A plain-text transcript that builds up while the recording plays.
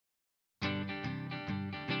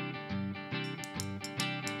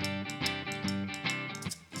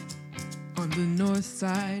On the north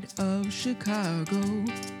side of Chicago,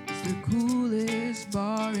 it's the coolest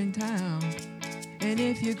bar in town. And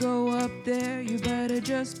if you go up there, you better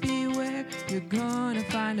just beware. You're gonna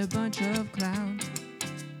find a bunch of clowns.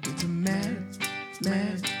 It's a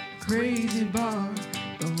mad, crazy bar.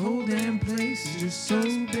 The whole damn place is just so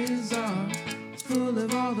bizarre, full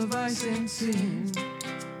of all the vice and sin.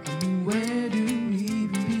 I mean, where do we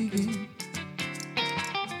even begin?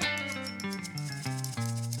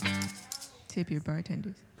 Tip your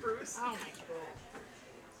bartenders. Bruce. Oh my God.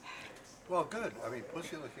 Well, good. I mean,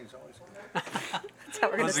 pussy licking is always good. That's how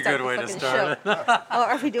we're That going was to a start good the way to fucking start show. it. Oh,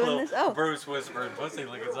 are we doing this? Oh. Bruce whispered, pussy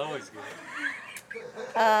lick is always good.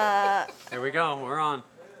 Uh, There we go. We're on.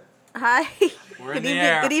 Hi. We're Good in the evening,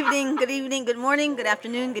 air. good evening, good evening, good morning, good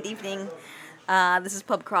afternoon, good evening. This is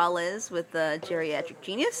Pub Crawl Liz with Geriatric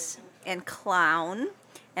Genius and Clown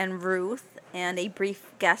and Ruth and a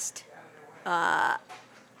brief guest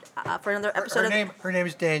for another episode Her name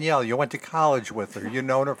is Danielle. You went to college with her. You've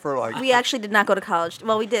known her for like. We actually did not go to college.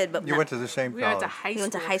 Well, we did, but You went to the same We went college. to high school. we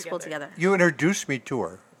went to high school together. You introduced me to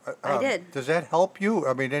her. I did. Does that help you?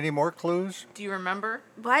 I mean, any more clues? Do you remember?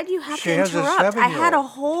 Why do you have She to has a interrupt? I had 7-year-old. a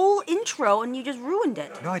whole intro and you just ruined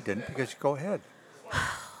it. No, I didn't. Because go ahead.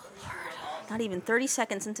 Not even 30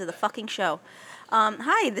 seconds into the fucking show.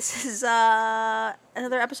 Hi, this is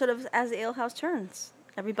another episode of As the Ale House Turns.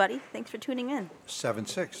 Everybody, thanks for tuning in.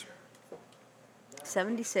 7-6.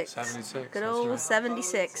 76. 76, Good that's old right.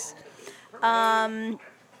 76.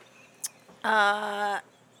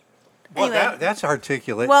 Well, Anyway. that's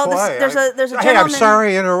articulate. Well, Boy, there's a Hey, I'm gentleman-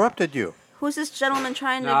 sorry I interrupted you. Who's this gentleman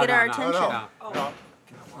trying to No, get no, our no, attention?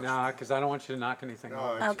 No, because I don't want you to knock anything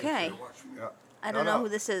off. Okay. Yeah. I don't No, know no. who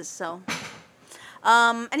this is, so.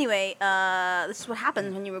 Anyway, this is what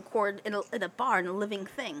happens when you record in a bar in a living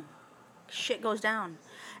thing. Shit goes down.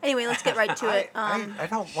 Anyway, let's get right to it. I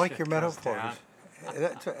don't like your goes metaphors.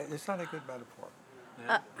 It's not a good metaphor.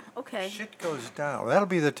 Okay. Shit goes down. That'll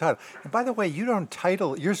be the title. And by the way, you don't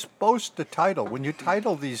title. You're supposed to title. When you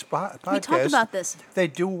title these podcasts, We talked about this. They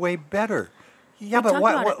do way better. Yeah, We but talked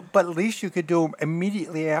about it. But at least you could do them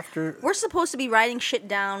immediately after. We're supposed to be writing shit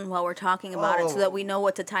down while we're talking about it so Oh. that we know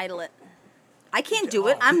what to title it. I can't do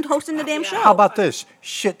it. I'm hosting the damn show. How about this?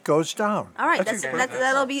 Shit goes down. All right, That's a that's, great-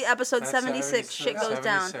 that'll be episode That's 76. Shit goes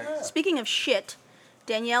down. 76. Speaking of shit,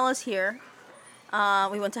 Danielle is here.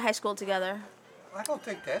 We went to high school together. I don't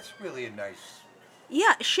think that's really a nice.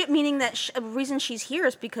 Yeah, shit meaning that the reason she's here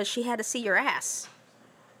is because she had to see your ass.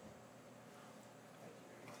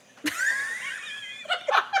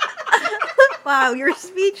 Wow, you're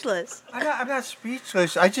speechless. I'm not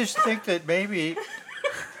speechless. I just think that maybe,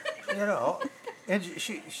 you know, and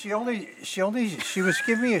she was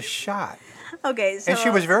giving me a shot, Okay, so and she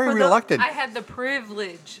was very for the- reluctant. I had the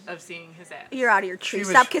privilege of seeing his ass. You're out of your tree. She was-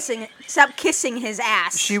 Stop kissing his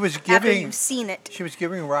ass. She was after giving- you've seen it. She was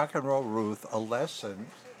giving Rock and Roll Ruth a lesson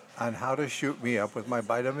on how to shoot me up with my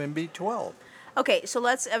vitamin B12. Okay, so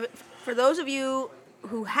let's. For those of you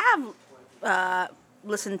who have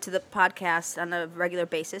listened to the podcast on a regular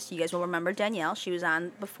basis, you guys will remember Danielle. She was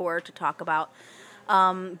on before to talk about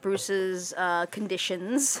Bruce's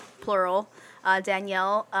conditions, plural.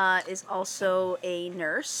 Danielle is also a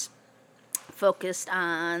nurse focused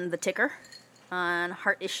on the ticker, on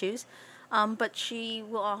heart issues. But she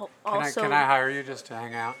will also. Can I hire you just to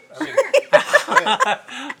hang out?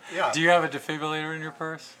 Yeah. Do you have a defibrillator in your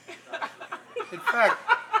purse? In fact,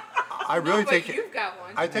 I really think you've got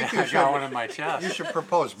one. I think I you got one in should. my chest. You should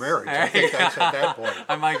propose marriage. I think that's at that point.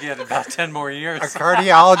 I might get about 10 more years. A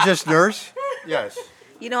cardiologist nurse? Yes.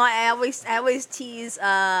 You know, I always tease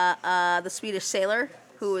the Swedish sailor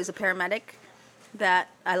who is a paramedic that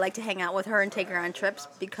I like to hang out with her and take her on trips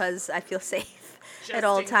because I feel safe Just at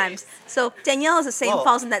all in times. case. So Danielle is the same, Well-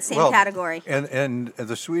 falls in that same well, category. And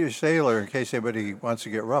the Swedish sailor, in case anybody wants to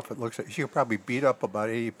get rough, it looks like she could probably beat up about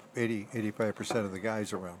 85% of the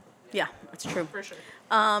guys around. Yeah, that's true. For sure.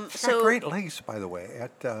 She's got great legs, by the way.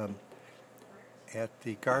 At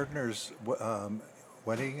the Gardner's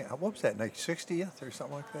wedding, what was that, like 60th or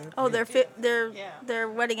something like that? Oh, Yeah. their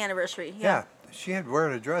wedding anniversary. Yeah, she had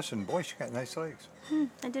wearing a dress, and boy, she got nice legs.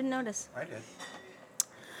 I didn't notice. I did.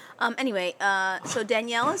 Anyway, so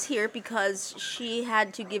Danielle is here because she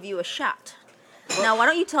had to give you a shot. Now, why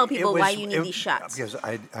don't you tell people why you need these shots? Because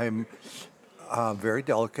I'm very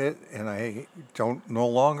delicate, and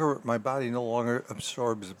my body no longer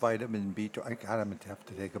absorbs vitamin B12. God, I'm going to have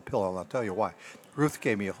to take a pill, and I'll tell you why. Ruth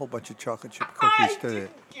gave me a whole bunch of chocolate chip cookies today.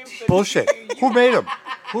 Bullshit. Who made them?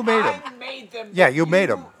 Who made them? I made them. Yeah, you made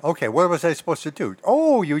them. Okay, what was I supposed to do?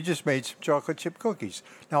 Oh, you just made some chocolate chip cookies.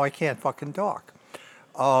 Now I can't fucking talk.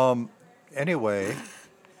 Anyway,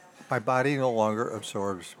 my body no longer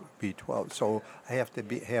absorbs B12, so I have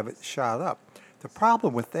to have it shot up. The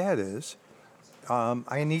problem with that is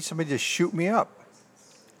I need somebody to shoot me up.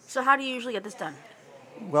 So how do you usually get this done?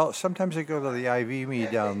 Well, sometimes I go to the IV me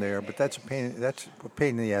down there, but that's a pain. That's a pain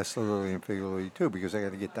in the ass, literally and figuratively too, because I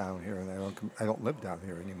got to get down here, and I don't live down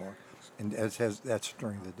here anymore, and that's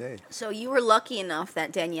during the day. So you were lucky enough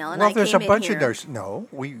that Danielle and Well, I there's came a bunch in of here. nurses. No,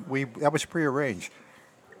 we that was prearranged.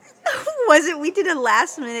 Was it? We did a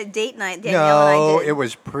last minute date night. Danielle and I No, did. it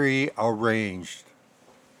was prearranged.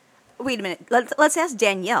 Wait a minute. Let's ask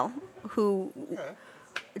Danielle.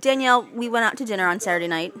 Danielle, we went out to dinner on Saturday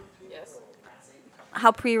night. Yes.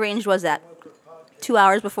 How prearranged was that? 2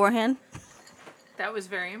 hours beforehand? That was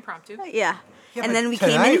very impromptu. Yeah. Yeah, And but then we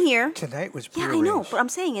came in here. Tonight was Yeah, prearranged. I know. What I'm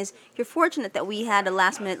saying is, you're fortunate that we had a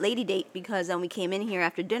last minute lady date, because then we came in here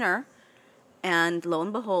after dinner, and lo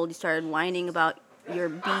and behold, you started whining about your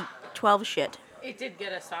B12 shit. It did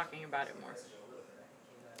get us talking about it more.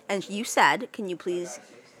 And you said, "Can you please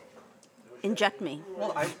inject me?"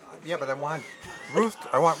 Well, but I want Ruth.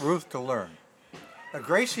 I want Ruth to learn. Now,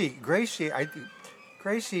 Gracie.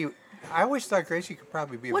 I always thought Gracie could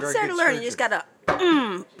probably be a What's very there good to learn? surgeon. You just gotta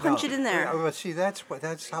punch it in there. Yeah, but see, that's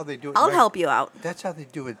how they do it. I'll right- help you out. That's how they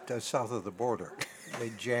do it south of the border. They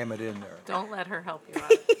jam it in there. Don't let her help you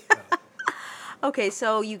out. Okay,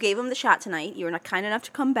 so you gave him the shot tonight. You were not kind enough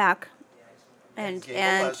to come back, and You gave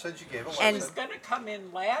and a was going to come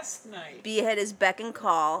in last night. be at his beck and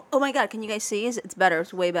call. Oh my God! Can you guys see? It's better.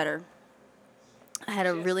 It's way better. I had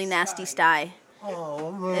a really nasty sty. in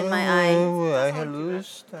my eye. I had a little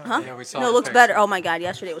stuff. Huh? Yeah, we saw No, it the looks picture. better. Oh my God!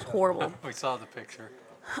 Yesterday it was horrible. We saw the picture.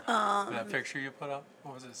 That picture you put up,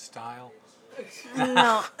 what was it, Style?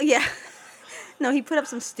 No, yeah. No, he put up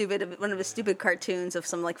one of his stupid cartoons of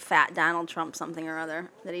some like fat Donald Trump something or other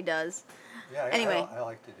that he does. Yeah, Anyway. I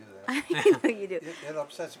like to do that. I know you do. It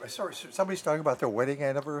upsets me. Sorry, somebody's talking about their wedding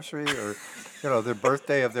anniversary or, their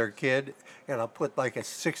birthday of their kid, and I'll put like a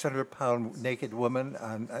 600-pound naked woman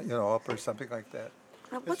on, up or something like that.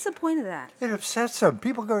 What's the point of that? It upsets them.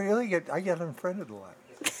 People go, I get unfriended a lot.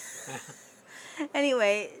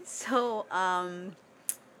 Anyway, so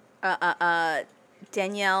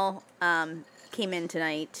Danielle came in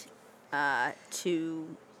tonight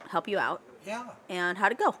to help you out. Yeah. And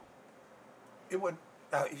how'd it go? It went.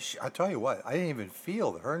 I'll tell you what. I didn't even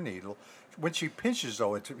feel her needle. When she pinches,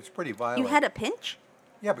 though, it's pretty violent. You had a pinch?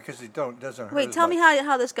 Yeah, because it doesn't hurt. Wait, as tell me much.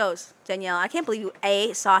 how this goes, Danielle. I can't believe you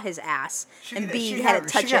A, saw his ass, and B, she you had to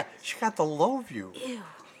touch it. She got the low view. Ew.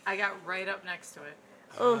 I got right up next to it.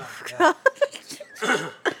 Oh, God.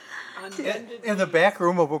 On bended In the back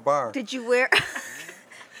room of a bar. Did you wear...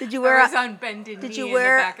 Did you I wear was on bended did knee you in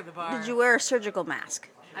wear the back of the bar. Did you wear a surgical mask?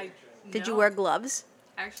 Did you No. wear gloves?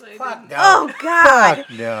 Actually, I Fuck didn't. no. Oh, God. Fuck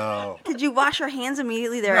no. Did you wash your hands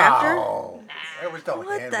immediately thereafter? No. It was no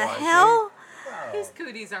What hand the washing. hell? His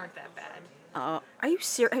cooties aren't that bad. Are you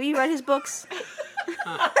serious? Have you read his books?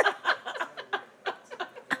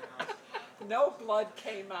 no blood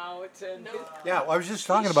came out, and Yeah, well, I was just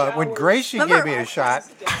talking about when showered Gracie Remember- gave me a shot.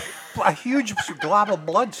 A huge glob of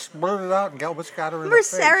blood spurted out and almost got her in Remember the face.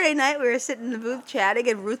 Saturday night we were sitting in the booth chatting,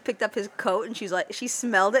 and Ruth picked up his coat and she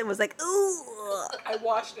smelled it and was like, ooh. I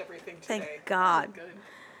washed everything today. Thank God.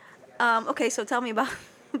 Good. Okay, so tell me about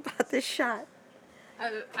this shot.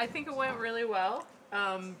 I think it went really well.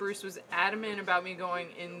 Bruce was adamant about me going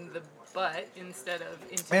in the butt instead of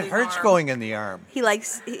into It his hurts arm. going in the arm.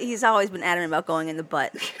 He's always been adamant about going in the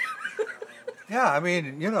butt. Yeah, I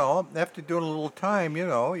mean, after doing a little time,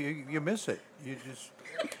 you miss it. You just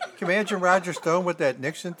can you imagine Roger Stone with that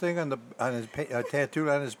Nixon thing on his tattooed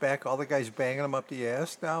on his back. All the guys banging him up the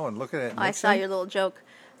ass now and looking at Nixon. I saw your little joke.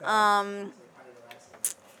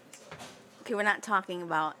 Okay, we're not talking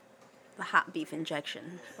about the hot beef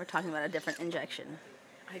injection. We're talking about a different injection.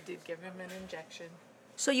 I did give him an injection.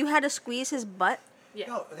 So you had to squeeze his butt Yeah.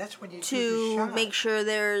 No, that's when you do the to shot. make sure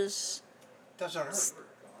there's Doesn't hurt.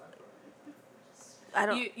 I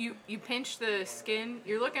don't. You pinch the skin.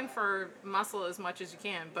 You're looking for muscle as much as you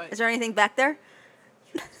can, but Is there anything back there?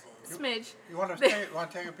 smidge. You want to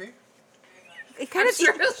take a peek? It kind of.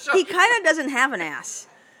 sure he'll show He you. kind of doesn't have an ass.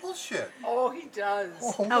 Bullshit. Oh, he does.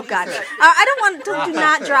 Oh look God! at that. I don't want to. Do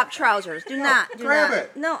not drop trousers. Do not. Do grab not.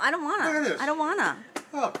 it. No, I don't Look at wanna. this. I don't wanna.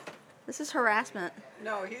 Oh, This is harassment.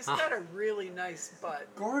 No, he's got a really nice butt.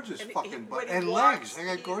 gorgeous And he- fucking butt. when he And walks, legs.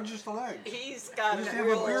 I got gorgeous legs. He's got I used to a have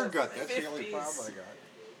real a beer gut. That's the only 50s problem I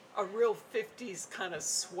got. a real 50s kind of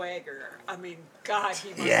swagger. I mean, God, he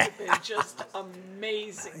must Yeah. have been just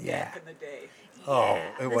amazing Yeah. back in the day. Oh,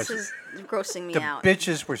 it This was. is grossing me The out.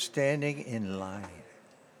 bitches were standing in line.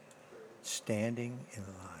 Standing in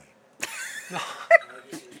line.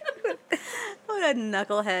 What a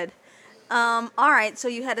knucklehead. All right, so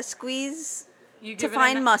you had to squeeze You to give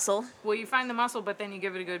find it a, muscle. Well, you find the muscle, but then you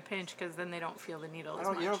give it a good pinch because then they don't feel the needle as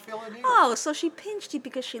much. You don't feel the needle? Oh, so she pinched you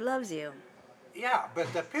because she loves you. Yeah,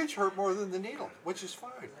 but the pinch hurt more than the needle, which is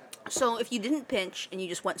fine. So if you didn't pinch and you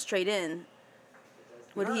just went straight in,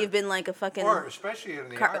 would he have been like a fucking Or especially in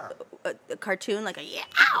the arm. a cartoon, like a yeah,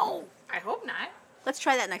 ow? I hope not. Let's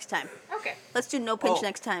try that next time. Okay. Let's do no pinch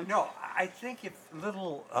next time. No, I think if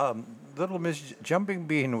little Miss Jumping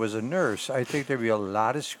Bean was a nurse, I think there'd be a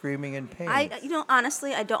lot of screaming and pain.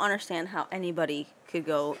 Honestly, I don't understand how anybody could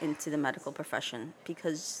go into the medical profession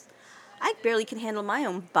because I barely can handle my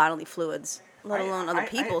own bodily fluids, let alone other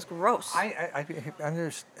people's. Gross. I'd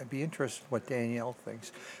be interested in what Danielle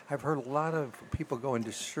thinks. I've heard a lot of people go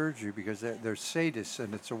into surgery because they're sadists,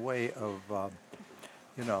 and it's a way of,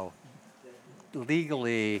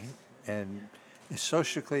 legally and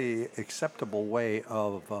socially acceptable way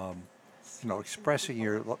of, expressing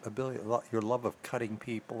your your love of cutting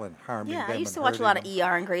people and harming them. Yeah, I used to and watch a lot of hurting them.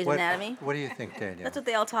 ER and Grey's Anatomy. What do you think, Danielle? That's what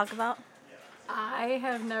they all talk about. I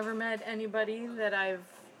have never met anybody that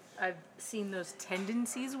I've seen those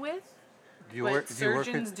tendencies with. do you But work?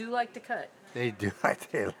 surgeons do like to cut. They do.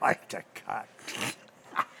 They like to cut.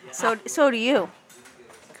 So do you.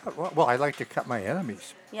 Well, I like to cut my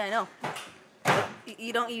enemies. Yeah, I know. But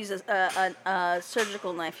you don't use a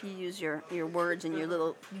surgical knife. You use your words and your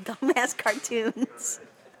little dumbass cartoons.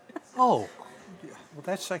 Oh, well,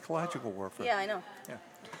 that's psychological warfare. Yeah, I know.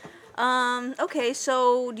 Yeah. Okay,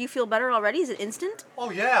 so do you feel better already? Is it instant? Oh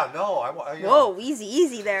yeah, no. Whoa,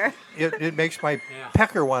 easy there. It makes my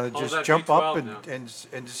pecker want to Oh, just that jump up B12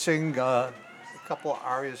 and sing a couple of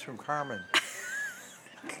arias from Carmen.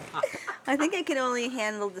 I think I can only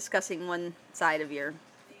handle discussing one side of your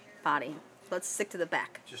body. Let's stick to the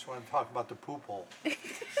back. Just want to talk about the poop hole.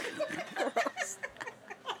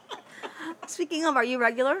 Speaking of, are you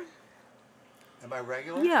regular? Am I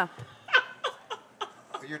regular? Yeah.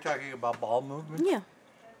 You're talking about bowel movement? Yeah.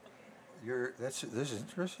 This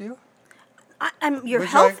interests you? Your Would you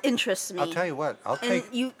health like- interests me. I'll tell you what. I'll And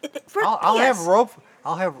take. you. I'll have PS,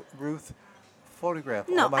 I'll have Ruth photograph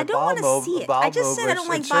No, all my I don't want bowel to see it. bowel I just said I don't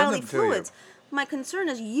like movements and send bodily them to you. fluids. My concern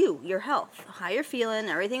is your health, how you're feeling.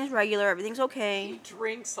 Everything's regular. Everything's okay. He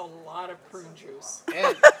drinks a lot of prune juice.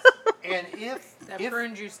 And if That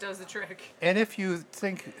prune juice does the trick. And if you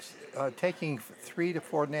think taking 3 to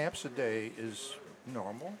 4 naps a day is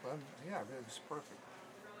normal, then yeah, it's perfect.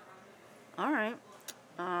 All right.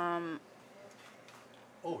 Oh,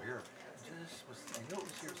 here. I know it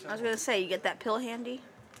was here I was gonna say, you get that pill handy.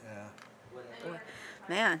 Yeah.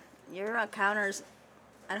 Man, your counters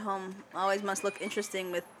at home always must look interesting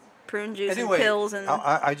with prune juice Anyway, and pills and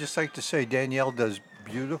I just like to say Danielle does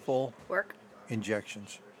beautiful work.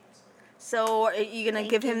 injections. So, are you gonna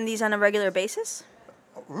give him these on a regular basis?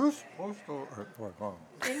 Ruth,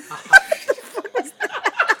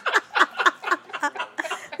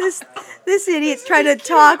 This idiot's trying to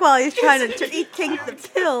talk while he's trying to take the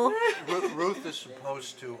pill. Ruth is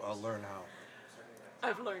supposed to learn how.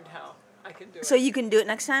 I've learned how. I can do it. So you can do it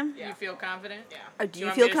next time? You feel confident? Yeah. Or do you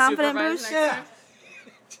want feel me to confident, supervise Bruce? next time?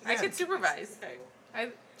 I could supervise.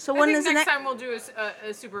 So I when think is the next next? time we'll do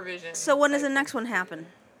a supervision. So when does the next one happen?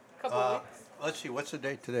 Couple of weeks. Let's see, what's the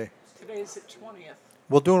date today? Today's the 20th.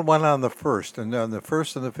 We'll do one on the 1st, and then the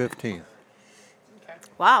 1st and the 15th. Okay.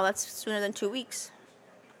 Wow, that's sooner than 2 weeks.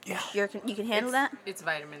 Yeah. You can handle that? It's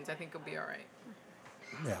vitamins. I think it'll be all right.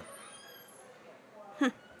 Yeah.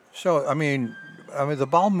 So, I mean, the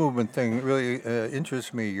bowel movement thing really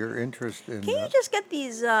interests me. Your interest in. Can you just get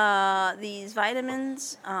these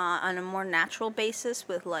vitamins on a more natural basis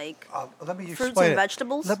with like let me fruits explain and it.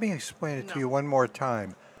 vegetables? Let me explain it to you one more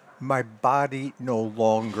time. My body no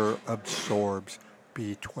longer absorbs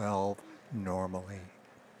B12 normally.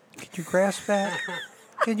 Can you grasp that?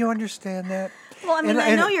 Can you understand that? Well, I mean,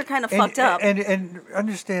 I know you're kind of fucked up. And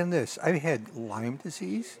understand this. I had Lyme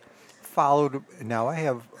disease, followed. Now I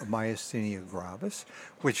have myasthenia gravis,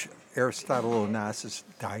 which Aristotle Onassis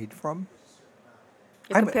died from.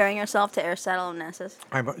 You're comparing yourself to Aristotle Onassis.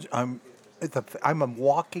 I'm a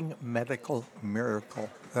walking medical miracle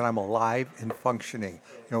that I'm alive and functioning.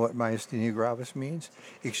 You know what myasthenia gravis means?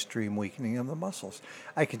 Extreme weakening of the muscles.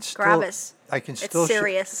 I can still. Gravis. I can It's still.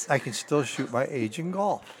 serious. I can still shoot my age in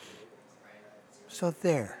golf. So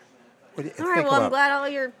there. What do you All right, think well, I'm about- glad all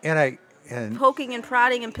your And poking and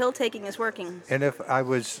prodding and pill taking is working. and if I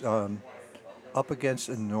was up against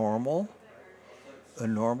a normal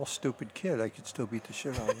stupid kid, I could still beat the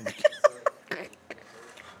shit out of him.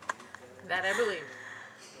 That I believe.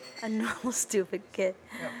 A normal stupid kid.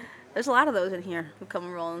 There's a lot of those in here who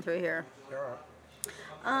come rolling through here.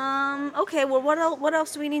 Okay. Well, what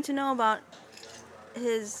else do we need to know about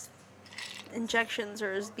his injections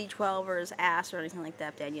or his B12 or his ass or anything like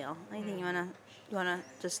that, Danielle? Anything you wanna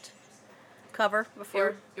just cover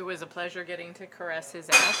before? It was a pleasure getting to caress his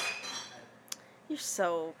ass. You're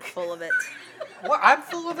so full of it. What? I'm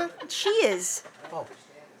full of it? She is. Oh,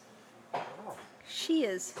 She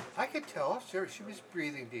is. I could tell. She was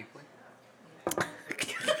breathing deeply.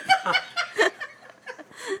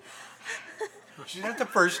 She's not the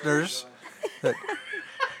first nurse. That,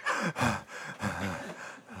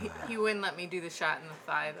 He wouldn't let me do the shot in the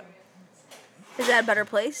thigh though. Is that a better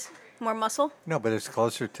place? More muscle? no, but it's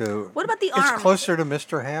closer to. What about the It's arm? closer to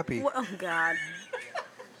Mr. Happy. Oh God.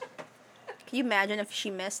 Can you imagine if she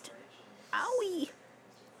missed? Owie.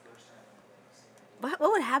 What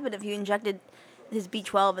would happen if you injected his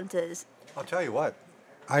B12 into his I'll tell you what.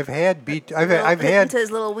 I've had I've had into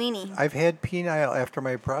his little weenie? I've had penile after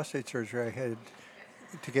my prostate surgery. I had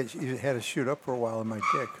to shoot up for a while in my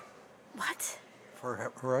dick What?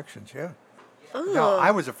 for erections. Yeah. Ugh. No,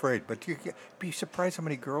 I was afraid, but you'd be surprised how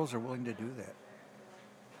many girls are willing to do that.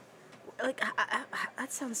 Like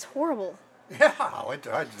that sounds horrible. Yeah, it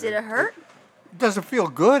does. Did it hurt? It doesn't feel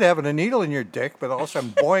good having a needle in your dick, but also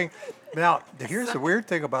I'm boing. Now, here's the weird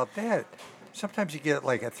thing about that. Sometimes you get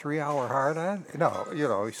like a 3-hour hard on.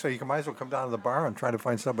 No, so you might as well come down to the bar and try to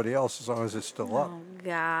find somebody else as long as it's still up. Oh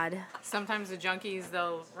God. Sometimes the junkies,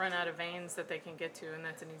 they'll run out of veins that they can get to, and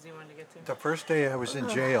that's an easy one to get to. The first day I was in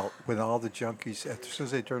jail with all the junkies, as soon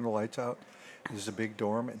as they turned the lights out, there's a big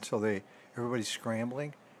dorm, and so everybody's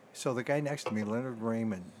scrambling. So the guy next to me, Leonard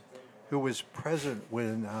Raymond, who was present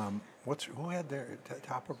when who had their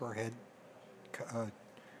top of her head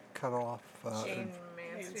cut off? Jane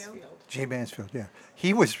Mansfield. Jay Mansfield, yeah.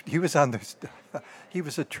 He was on this. He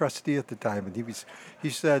was a trustee at the time, and he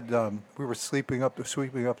said we were sweeping up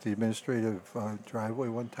the administrative driveway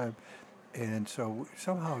one time, and so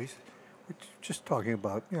somehow we're just talking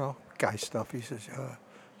about guy stuff. He says, a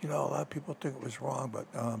lot of people think it was wrong, but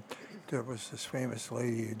there was this famous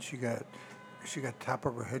lady, and she got top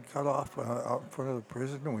of her head cut off out in front of the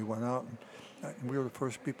prison, and we went out, and we were the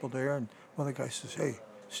first people there, and one of the guys says, "Hey,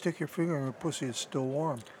 stick your finger in her pussy, it's still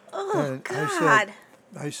warm." Oh and God.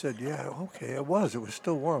 I said, yeah, okay, it was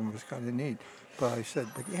still warm, it was kind of neat. But I said,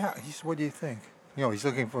 he said, what do you think? He's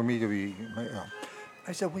looking for me to be,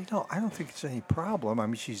 I said, well, I don't think it's any problem. I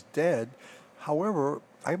mean, she's dead. However,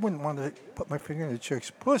 I wouldn't want to put my finger in the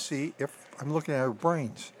chick's pussy if I'm looking at her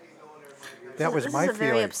brains. That was This my is a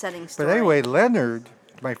feeling. very upsetting story. But anyway, Leonard,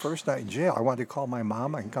 my first night in jail, I wanted to call my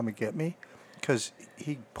mom and come and get me because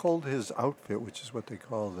he pulled his outfit, which is what they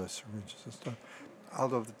call the syringes and stuff,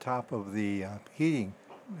 out of the top of the heating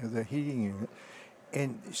unit.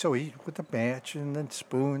 And so he with the match and then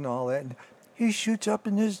spoon and all that, and he shoots up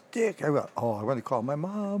in his dick. I went, I want to call my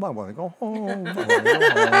mom. I want to go home.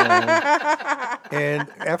 And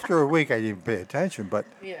after a week, I didn't pay attention, but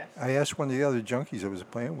Yeah. I asked one of the other junkies I was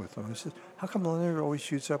playing with him, I said, how come Leonard always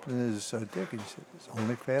shoots up in his dick? And he said, it's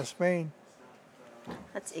only fast vein.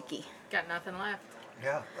 That's icky. Got nothing left.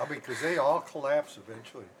 Yeah, because they all collapse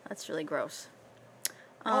eventually. That's really gross.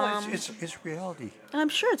 It's reality. I'm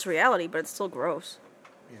sure it's reality, but it's still gross.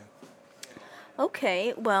 Yeah.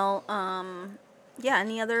 Okay, well,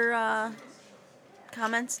 any other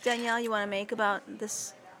comments, Danielle, you want to make about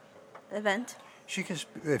this event? She could,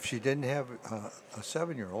 if she didn't have a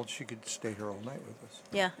 7-year-old, she could stay here all night with us.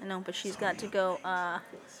 Yeah, I know, but she's got to go. I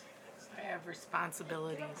have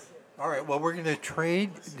responsibilities. All right. Well, we're going to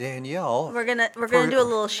trade Danielle. We're gonna do a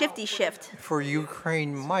little shifty shift. For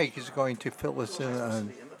Ukraine. Mike is going to fill us in on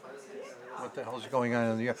what the hell's going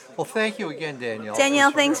on in the. Well, thank you again, Danielle.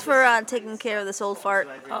 Danielle, thanks for taking care of this old fart.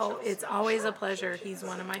 Oh, it's always a pleasure. He's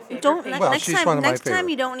one of my favorite Don't patients. Well, next she's time. one of my Next time,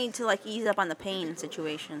 favorite. you don't need to ease up on the pain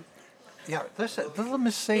situation. Yeah, listen, little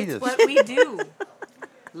Miss Sadist. It's what we do.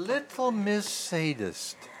 Little Miss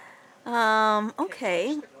Sadist.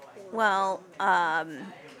 Okay. Well,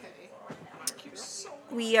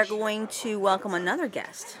 we are going to welcome another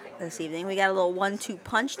guest this evening. We got a little 1-2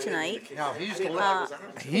 punch tonight. Now he's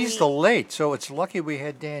the late, so it's lucky we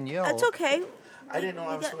had Danielle. That's okay. I didn't know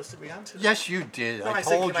I was supposed to be on today. Yes, you did. No, I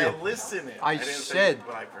said, told can you. I listen in? I didn't said say,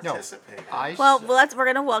 would I no. participate? We're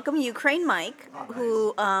going to welcome Ukraine Mike,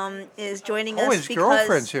 who is joining us his because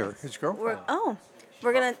girlfriend's here. His girlfriend.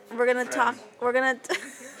 we're gonna talk. We're gonna.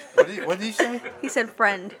 What did he say? He said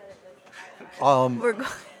friend. We're go-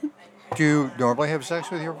 Do you normally have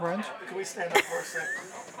sex with your friends? Can we stand up for a second?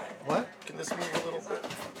 What? Can this move a little bit?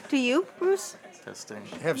 Do you, Bruce? Testing.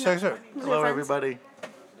 Have sex with? Hello, friends? everybody.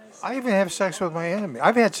 I even have sex with my enemy.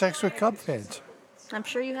 I've had sex with Cub fans. I'm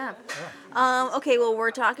sure you have. Okay, well,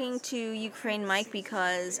 we're talking to Ukraine Mike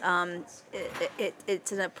because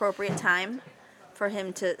it's an appropriate time for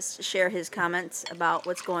him to share his comments about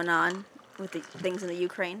what's going on with the things in the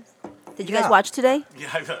Ukraine. Did you guys watch today?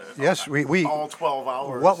 Yeah. Yes, we all 12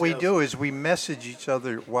 hours. what we yes. do is we message each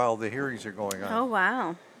other while the hearings are going on. Oh,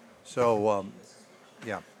 wow. So,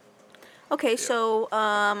 yeah. Okay, so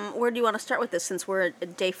where do you want to start with this since we're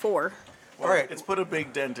at day 4? Well, All right. It's put a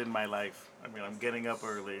big dent in my life. I mean, I'm getting up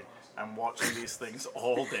early. I'm watching these things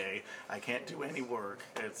all day. I can't do any work.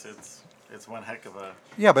 It's one heck of a.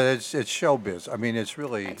 Yeah, but it's showbiz. I mean, it's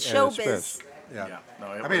really It's at its showbiz. best. Yeah. Yeah.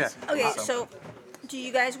 No, it I mean, was Okay, something. so do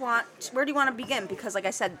you guys where do you want to begin? Because, like I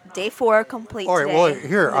said, day 4 complete All right, today. well,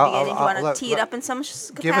 here, In the I'll- beginning, do you I'll- want to tee it let- up in some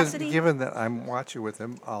capacity? given that I'm watching with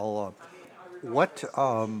him, I'll.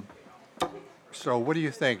 So, what do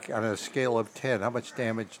you think on a scale of 10? How much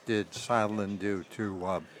damage did Sondland do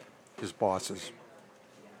to his bosses?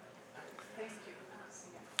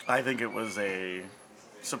 I think it was a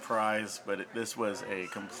surprise, but this was a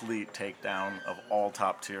complete takedown of all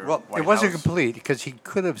top tier. Well, White it wasn't House. complete because he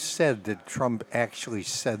could have said that Trump actually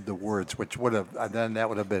said the words, which would have then that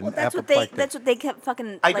would have been Well, that's apoplectic. what they kept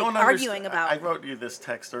fucking I like don't arguing underst- about. I wrote you this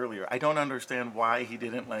text earlier. I don't understand why he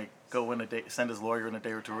didn't go in a day, send his lawyer in a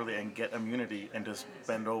day or two early, and get immunity and just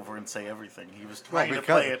bend over and say everything. He was trying to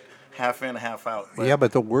because- play it half in, half out. Yeah,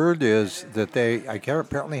 but the word is that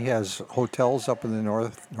apparently he has hotels up in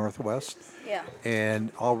the northwest, Yeah. and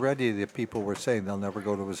already the people were saying they'll never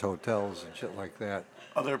go to his hotels and shit like that.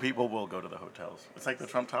 Other people will go to the hotels. It's like the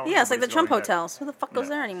Trump Tower. Yeah, it's like the Nobody's Trump going there. hotels. Who the fuck goes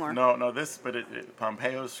there anymore? No,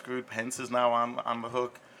 Pompeo's screwed. Pence is now on the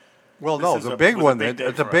hook. Well, This no, is the a- big was a one, big day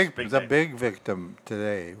the for us, big, big the day. big victim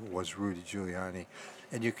today was Rudy Giuliani,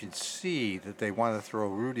 and you can see that they want to throw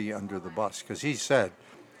Rudy under the bus because he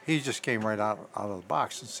just came right out of the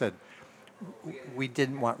box and said, we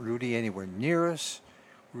didn't want Rudy anywhere near us.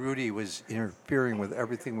 Rudy was interfering with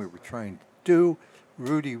everything we were trying to do.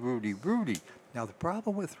 Rudy, Rudy, Rudy. Now, the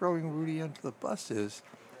problem with throwing Rudy under the bus is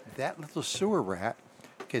that little sewer rat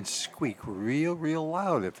can squeak real, real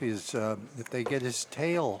loud if they get his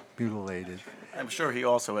tail mutilated. I'm sure he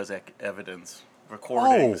also has evidence,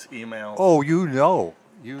 recordings, emails. Oh, you know,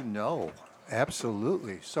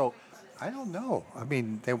 absolutely. So, I don't know. I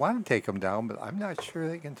mean, they want to take him down, but I'm not sure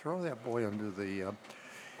they can throw that boy under the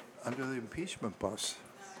impeachment bus.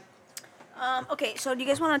 Okay, so do you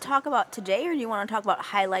guys want to talk about today, or do you want to talk about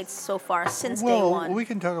highlights so far since day Well, 1? we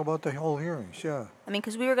can talk about the whole hearings, yeah. I mean,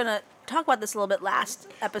 because we were gonna talk about this a little bit last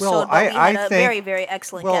episode, Well, but we had I a think, very, very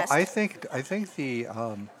excellent well, guest. I think the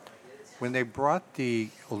when they brought the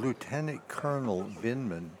Lieutenant Colonel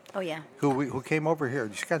Vindman, Oh yeah, who came over here,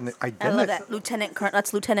 he's got an I identity. love that Lieutenant Colonel.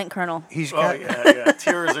 That's Lieutenant Colonel. He's Oh got yeah.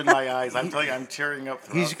 Tears in my eyes. I'm telling you, I'm tearing up.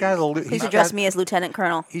 he's got a Please address me as Lieutenant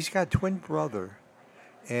Colonel. He's got a twin brother,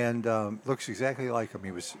 and looks exactly like him.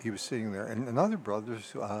 He was sitting there, and another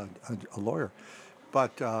brother's a lawyer,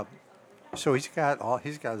 but so he's got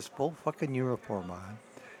his full fucking uniform on,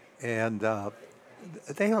 and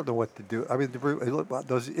they don't know what to do. I mean,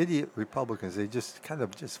 those idiot Republicans, they just kind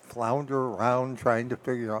of just flounder around trying to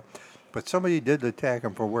figure out. But somebody did attack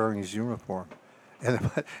him for wearing his uniform, and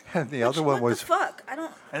the other one What was. the fuck? I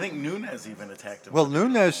don't. I think Nunes even attacked him. Well,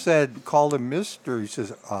 Nunes called him Mister. He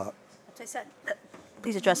says, As I said,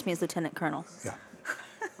 please address me as Lieutenant Colonel. yeah.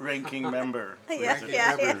 ranking member. Yeah.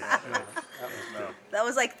 That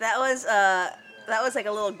was like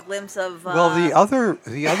a little glimpse of. Well, the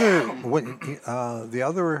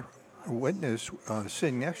other witness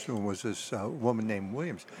sitting next to him was this woman named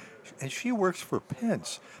Williams, and she works for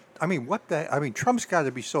Pence. I mean, Trump's got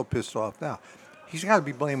to be so pissed off now. He's got to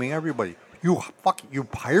be blaming everybody. You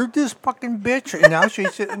hired this fucking bitch, and now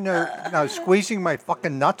she's sitting there now squeezing my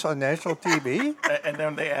fucking nuts on national TV. And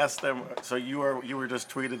then they asked them, so you were just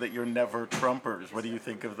tweeted that you're never Trumpers. What do you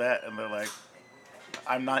think of that? And they're like,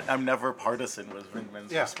 I'm never partisan was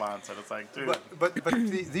Vindman's Yeah. response. And it's like, dude. But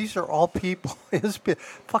these are all people.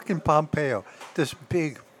 Fucking Pompeo, this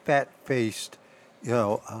big fat-faced,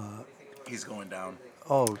 he's going down.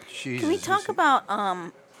 oh Jesus. Can we talk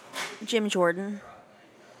about Jim Jordan?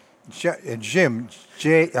 Jim,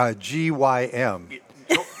 GYM.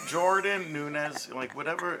 Jordan, Nunes, like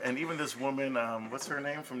whatever, and even this woman, what's her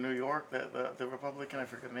name from New York, the Republican, I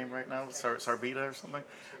forget the name right now, Sarbita or something.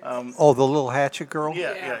 Oh, the little hatchet girl?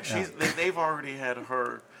 Yeah. They've already had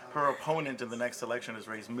her opponent in the next election has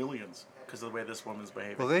raised millions because of the way this woman's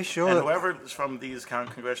behaving. Well, they show and that- whoever's from these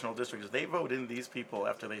congressional districts, they vote in these people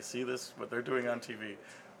after they see this, what they're doing on TV.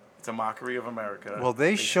 It's a mockery of America. Well,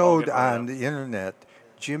 they should showed all get rid on of. the internet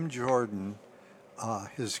Jim Jordan,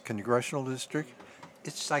 his congressional district,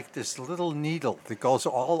 it's like this little needle that goes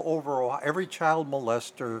all over Ohio. Every child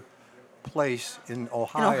molester place in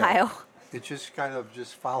Ohio. Ohio. It just kind of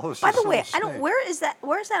just follows. By this the way, little I don't. snake.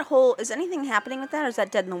 Where's that whole? Is anything happening with that, or is that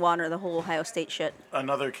dead in the water? The whole Ohio State shit.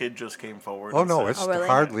 Another kid just came forward. Oh and no, said, it's Oh, really?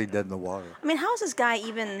 hardly dead in the water. I mean, how is this guy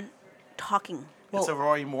even talking? It's a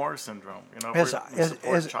Roy Moore syndrome. You know, As- we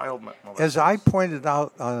support as- child As molesters. I pointed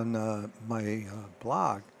out on my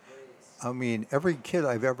blog, I mean, every kid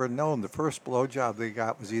I've ever known, the first blowjob they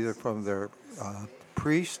got was either from their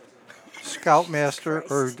priest, scoutmaster,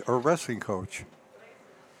 or wrestling coach.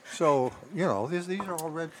 So, you know, these are all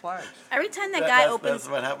red flags. Every time that guy opens, That's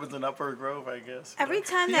what happens in Upper Grove, I guess. every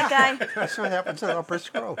time that guy, That's what happens in Upper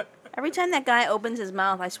Scroll. every time that guy opens his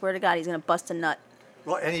mouth, I swear to God, he's gonna bust a nut.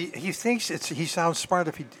 Well, and he thinks he sounds smart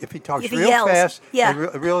if he talks If he real yells. fast. Yeah.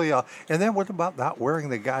 And really. And then what about not wearing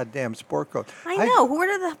the goddamn sport coat? I know.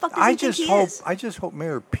 Where the fuck does he think he is? I just hope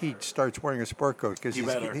Mayor Pete starts wearing a sport coat because He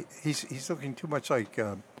better. he's looking too much like.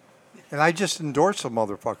 And I just endorse the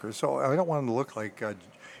motherfucker, so I don't want him to look like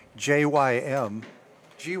GYM.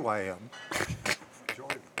 Jordan.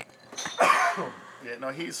 Yeah, no,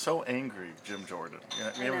 he's so angry, Jim Jordan.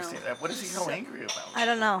 You ever know. seen that? What is he so angry about? I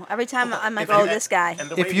don't know. Every time I'm like, If oh, you- this guy. and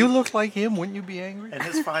the way If you he- looked like him, wouldn't you be angry? And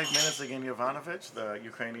his 5 minutes against Yovanovitch, the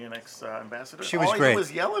Ukrainian ex-ambassador, She was all he great. did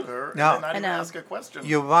was yell at her Now- and not even I know. ask a question.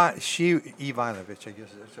 Ivanovich, I guess.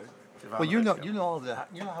 Well, you know, Ivanovich, you know all that.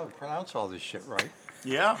 You know how to pronounce all this shit, right?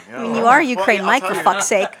 Yeah, yeah. I mean, you are Well, Ukraine, I'll Mike, tell for you, fuck's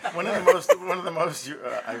sake. One of the most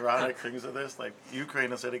ironic things of this, like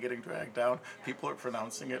Ukraine, instead of getting dragged down, people are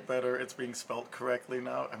pronouncing it better. It's being spelt correctly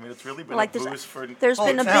now. I mean, it's really been Like a there's boost for. been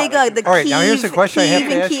a now- big the all right, Kiev, now here's the question I have Kiev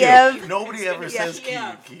to and ask you. Kiev. Nobody ever says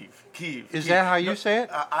Yeah. Kiev. Is that how you say it?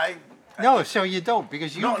 No, so you don't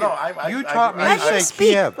because you No, I- you I- taught me I- to Let him say speak.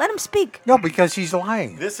 Kiev. Let him speak. No, because he's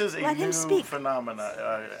lying. This is a Let him new speak.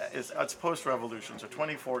 phenomena. It's post-revolution. So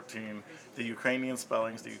 2014, the Ukrainian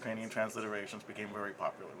spellings, the Ukrainian transliterations became very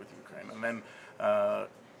popular with Ukraine. And then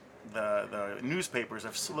the newspapers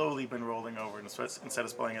have slowly been rolling over. And so instead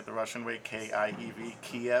of spelling it the Russian way, K-I-E-V,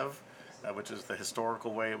 Kiev, which is the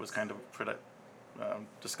historical way it was kind of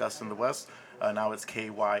discussed in the West. Now it's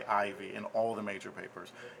K-Y-I-V in all the major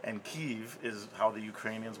papers. And Kiev is how the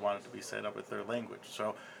Ukrainians want it to be set up with their language.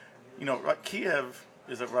 So, you know, Kiev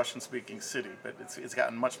is a Russian-speaking city, but it's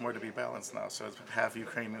gotten much more to be balanced now. So it's half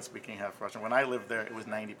Ukrainian-speaking, half Russian. When I lived there, it was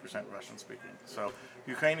 90% Russian-speaking. So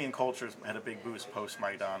Ukrainian cultures had a big boost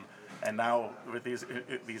post-Maidan. And now with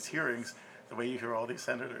these hearings, the way you hear all these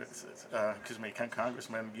senators,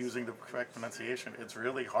 congressmen using the correct pronunciation, it's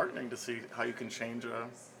really heartening to see how you can change a...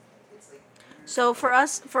 So for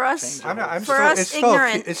us, I'm for still- us it's still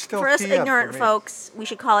ignorant, it's still for us Kiev ignorant for me. folks, we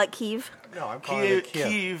should call it Kiev. No, I'm calling it Kiev.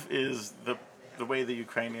 Kiev is the way the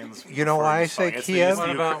Ukrainians. You know prefer why to I spell say it. It's Kiev? The, What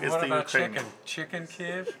about it's what the about Ukrainian. chicken? Chicken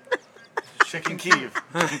Kiev? Chicken Kiev.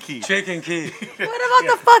 Chicken Kiev. Chicken Kiev. What about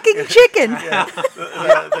the fucking chicken?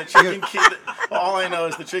 The chicken Kiev. All I know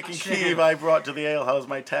is the chicken Kiev I brought to the ale house.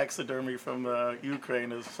 My taxidermy from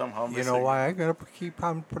Ukraine is somehow missing. You know why I'm gonna keep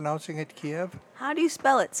on pronouncing it Kiev? How do you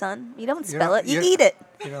spell it, son? You don't You spell know- it. You you- eat it.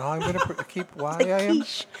 You know how I'm gonna keep why like I am?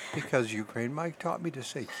 quiche. Because Ukraine Mike taught me to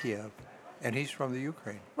say Kiev, and he's from the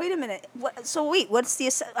Ukraine. Wait a minute. What's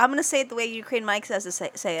the? I'm gonna say it the way Ukraine Mike says to say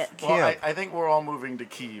it. Well, Kiev. I think we're all moving to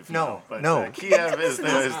Kiev. No, now, but, no. Kiev is the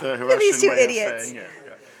Look Russian at these two way idiots. of saying it.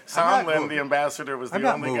 Yeah. I'm not Sondland, the moving. ambassador, was I'm the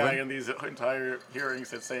not only guy moving. in these entire hearings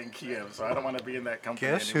that's saying Kiev, so I don't want to be in that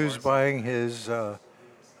company Guess anymore. who's buying his?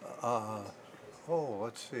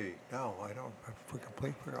 Let's see. No, I don't. I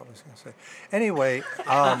completely forgot what I was gonna say. Anyway,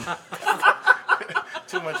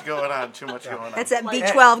 Too much going on. Too much going on. That's that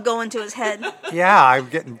B12 going to his head. yeah, I'm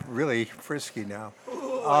getting really frisky now.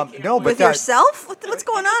 No, but With that yourself? What's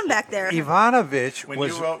going on back there? Ivanovich When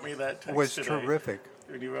was you wrote me that text was today, terrific.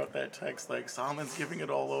 When you wrote that text, like, Solomon's giving it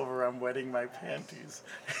all over, I'm wetting my panties.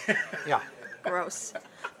 Yeah, Gross.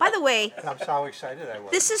 By the way, that's how excited I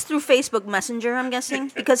was. this is through Facebook Messenger, I'm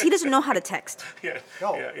guessing, because he doesn't know how to text. Yeah.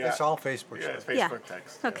 No, yeah, yeah. it's all Facebook Yeah, stuff. it's Facebook Yeah.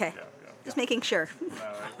 text. Okay. Yeah. Just making sure.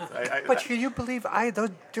 But can you believe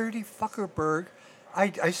the dirty fuckerberg?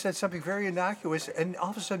 I said something very innocuous, and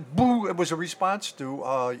all of a sudden, boom! It was a response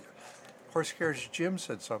to Horse Carriage Jim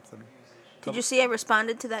said something. Did you see I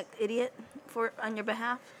responded to that idiot on your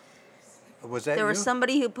behalf? Was that There you? was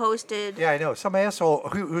somebody who posted, Yeah, I know. Some asshole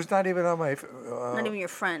who's not even on my. not even your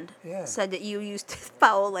friend, yeah. said that you used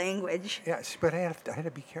foul language. Yes, but I had to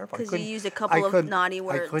be careful. I 'Cause you couldn't- used a couple I of couldn't- naughty I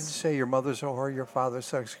words. couldn't say your mother's a whore, your father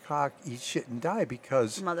sucks cock, eat shit and die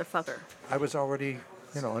because Motherfucker. I was already,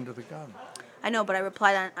 under the gun. I know, but I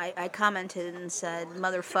replied on. I commented and said,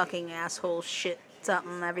 "Motherfucking asshole, shit,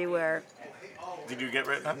 something everywhere." Did you get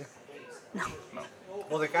written on? No. No.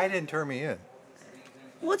 Well, the guy didn't turn me in.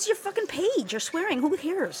 Well, it's your fucking page. You're swearing. Who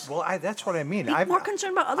cares? Well, that's what I mean. Be more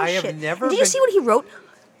concerned about other I shit. have never And did you been- see what he wrote?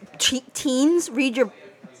 Teens read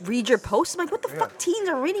your posts. I'm like, what the fuck? Teens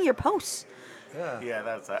are reading your posts.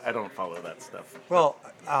 Yeah, I don't follow that stuff. Well,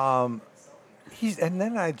 and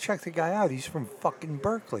then I checked the guy out. He's from fucking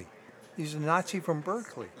Berkeley. He's a Nazi from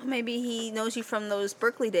Berkeley. Maybe he knows you from those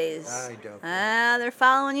Berkeley days. I don't. They're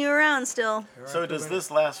following you around still. So does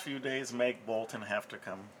this last few days make Bolton have to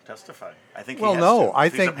come testify? I think. Well, he has no. to. I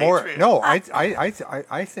He's a think more. patriot. No, I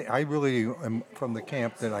think I really am from the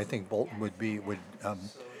camp that I think Bolton would.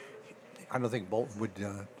 I don't think Bolton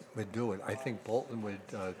would do it. I think Bolton would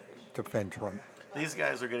defend Trump. These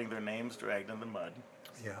guys are getting their names dragged in the mud.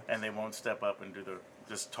 Yeah. And they won't step up and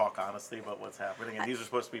just talk honestly about what's happening. And these are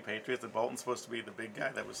supposed to be patriots, and Bolton's supposed to be the big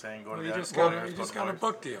guy that was saying, "Go to Well, the you just Lawyers, got go to a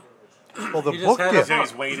book deal. Well, the He just book had deal. a So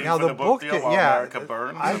he's waiting Now for the the book book deal while yeah, America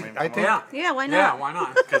burns. I mean, think- come on. Yeah, why not? Yeah, why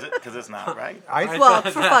not? Because it's not right. Well,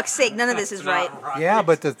 for fuck's sake, none of this is It's right. not right. Yeah,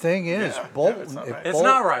 but the thing is, Yeah, Bolton. it's not if right. It's Bol-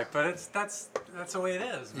 not right, but that's the way it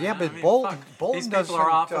is. Man. Yeah, but I mean, Bolton- fuck. Bolton These people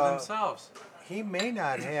are off doesn't, of themselves. He may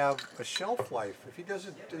not have a shelf life if he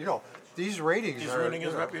doesn't. These ratings He's are ruining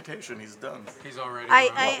his reputation. He's done. He's already.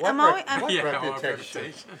 I'm always. I'm, What yeah,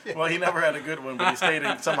 reputation? Well, he never had a good one, but he stayed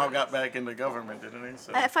and somehow got back into government, didn't he?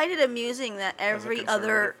 So. I find it amusing that every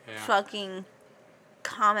other conservative. Yeah. fucking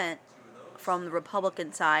comment from the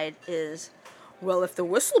Republican side is, well, if the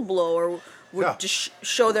whistleblower would Yeah. just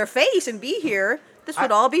show their face and be here, this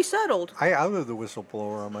would all be settled. I outed the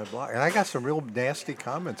whistleblower on my blog, and I got some real nasty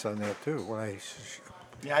comments on that too.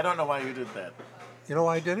 Yeah, I don't know why you did that. You know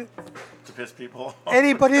why I did it? To piss people off.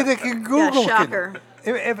 Anybody that can Google shocker.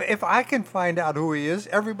 can. If I can find out who he is,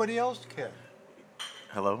 everybody else can.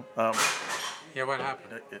 Hello? Yeah, what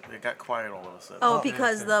happened? It got quiet all of a sudden. Oh,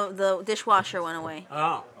 because the dishwasher went away.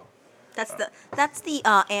 Oh, That's the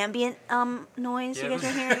ambient noise Yeah, you guys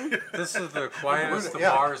are hearing. this is the quietest the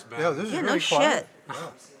Yeah. bar's been. Yeah, this is Yeah, really no quiet. shit.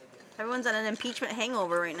 Everyone's on an impeachment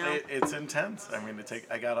hangover right now. It's intense. I mean,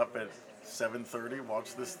 I got up at 7:30,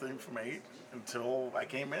 watched this thing from 8 until I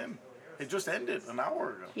came in. It just ended an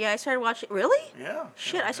hour ago. Yeah, I started watching. Really? Yeah.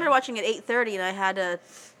 Shit, I started watching at 8:30, and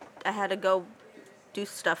I had to go do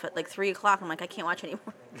stuff at like 3:00. I'm like, I can't watch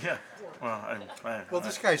anymore. Yeah. Well,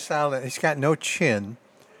 This guy's silent. He's got no chin.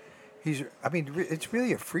 It's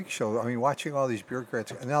really a freak show. I mean, watching all these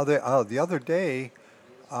bureaucrats. Now, the other day,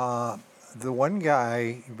 the one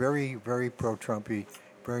guy, very, very pro-Trumpy,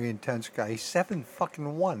 very intense guy, he's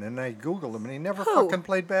 7-1, and I Googled him, and he never Who? fucking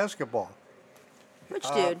played basketball. Which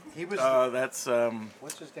dude? He was. that's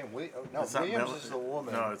what's his name? No, it's not Williams Miller. is the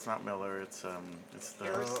woman. No, it's not Miller. It's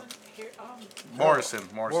the Morrison.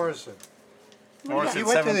 Morrison. Morrison. He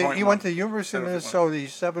went to 7.1. he went to University of 7.1. Minnesota.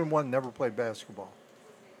 He's 7-1, never played basketball.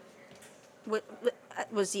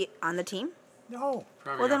 Was he on the team? No.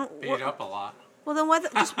 Probably Well, got then beat what- up a lot. Well, then why?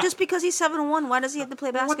 Just because he's 7-1, why does he have to play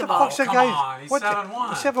What the basketball? fuck's that come guy? on, he's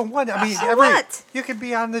 7'1". 7-1. I mean, So what? you can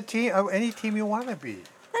be on the team, any team you want to be.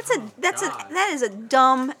 God. That is a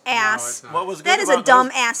dumb ass. it's not. What was good That is a about dumb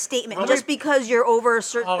those- ass statement. Well, Just they- because you're over a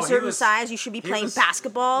Oh, he certain was- size, you should be he playing was-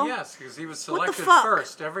 basketball. Yes, because he was What the selected fuck?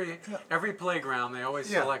 first. Every playground, they always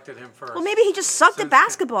Yeah. selected him first. Well, maybe he just sucked at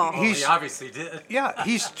basketball. Well, he He's- obviously did. Yeah,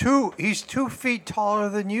 he's 2 feet taller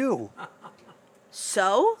than you.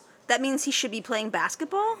 So that means he should be playing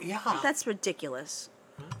basketball. Yeah. That's ridiculous.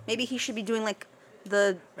 Maybe he should be doing like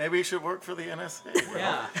the. Maybe he should work for the NSA.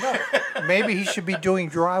 Yeah. Maybe he should be doing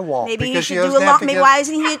drywall. Maybe he because should do doesn't a have long. to Maybe get-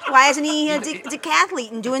 why isn't he a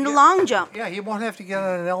decathlete and doing the long jump? Yeah, he won't have to get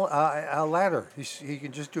on a ladder. He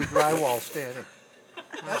can just do drywall standing.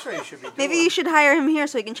 That's what he should be doing. Maybe you should hire him here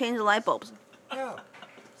so he can change the light bulbs. Yeah.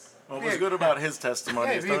 What was good about his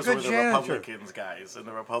testimony Yeah, is be a those were good the janitor. Republicans guys, and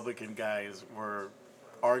the Republican guys were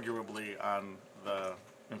arguably on the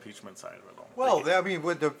impeachment side of it all. Well, I mean,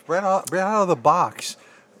 with the right out of the box,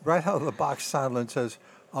 Sondland says,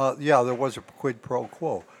 "Yeah, there was a quid pro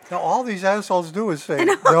quo." Now, all these assholes do is say, I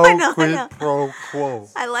 "No know. quid pro quo."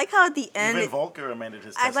 I like how at the end. Even Volker amended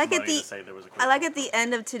his I testimony like at the. to say there was a quid I like pro at the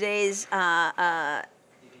end of today's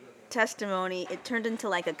testimony, it turned into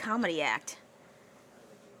like a comedy act.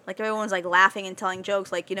 Like everyone's like laughing and telling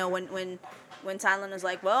jokes. Like when Sondland was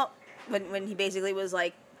like, well, when he basically was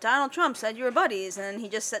like, Donald Trump said you were buddies, and then he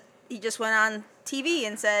just went on TV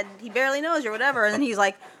and said he barely knows you or whatever, and then he's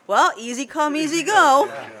like, well, easy come, easy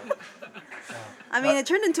go. I mean, it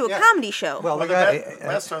turned into a comedy show. Well, Well, the the guy,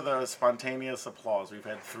 best are the spontaneous applause. We've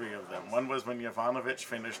had 3 of them. One was when Yovanovitch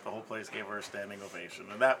finished, the whole place gave her a standing ovation,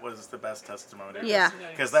 and that was the best testimony. Yeah.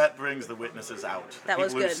 Because that brings the witnesses out. That was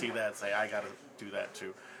People good. who see that say, I got to do that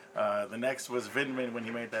too. The next was Vindman when he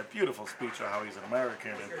made that beautiful speech of how he's an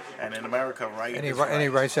American and in America, right? And he, is and he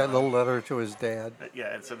right. writes that little letter to his dad.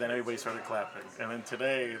 Yeah, and so then everybody started clapping. And then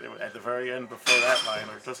today, at the very end, before that line,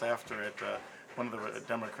 or just after it, one of the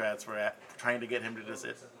Democrats were trying to get him to just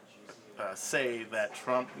say that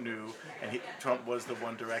Trump knew, and Trump was the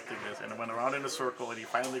one directing this. And it went around in a circle, and he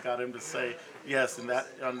finally got him to say, yes, and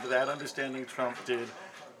under that understanding, Trump did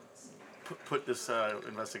put this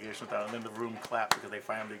investigation down. And then the room clapped because they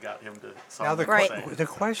finally got him to Now something. the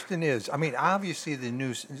question is, I mean, obviously the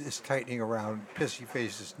noose is tightening around Pissy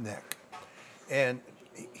Face's neck, and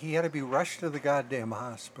he had to be rushed to the goddamn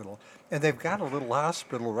hospital. And they've got a little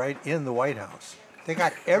hospital right in the White House. They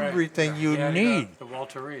got everything you need. The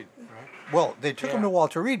Walter Reed, right? Well, they took him to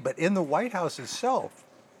Walter Reed, but in the White House itself,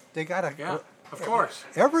 they got Yeah, of course.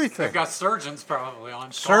 everything. They've got surgeons probably on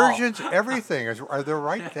call. Surgeons, everything are they're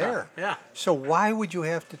right there. Yeah. So why would you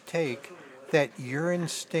have to take that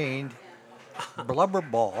urine-stained blubber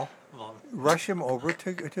ball, rush him over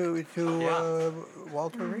to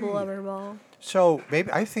Walter Reed? Blubber ball. So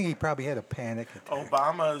maybe I think he probably had a panic attack.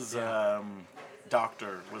 Obama's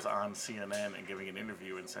doctor was on CNN and giving an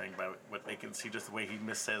interview and saying about what they can see just the way he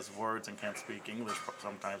missays words and can't speak English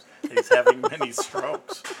sometimes. He's having many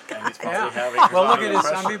strokes, and he's probably having. Well, look at his.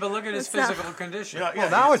 depression. I mean, but look at his physical condition. Yeah,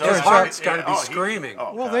 now he's it turns His out- heart's got to be screaming.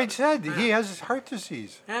 Well, they said he has heart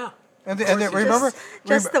disease. Yeah. And remember,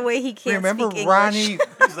 Just the way he can't remember speak Ronnie?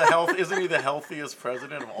 English. Isn't he the healthiest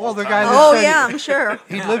president of all Well, the time? guy that Oh said yeah, I'm sure.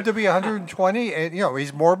 he lived to be 120, and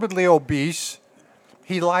he's morbidly obese.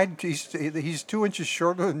 He lied. He's 2 inches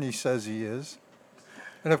shorter than he says he is,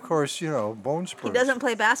 and of course, bone spurs. He doesn't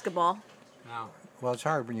play basketball. No. Well, it's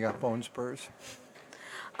hard when you got bone spurs.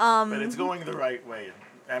 But it's going the right way.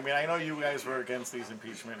 I mean, I know you guys were against these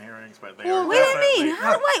impeachment hearings, but they are What do you definitely.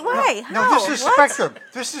 mean? Why? No, How? this is What? spectrum.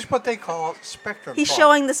 This is what they call spectrum. He's talk.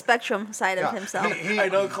 showing the spectrum side of Yeah. himself. I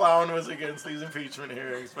know Clown was against these impeachment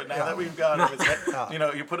hearings, but now that we've got him,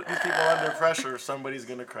 it's, you put these people under pressure, somebody's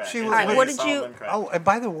going to crack. See, It's All right, way what did to you- solve them crack. Oh, and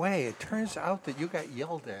by the way, it turns out that you got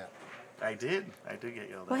yelled at. I did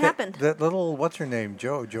get yelled What at. happened? That little, what's her name,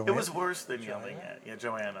 Joanne? It was worse than yelling at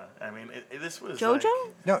Joanna. I mean, this was Jojo?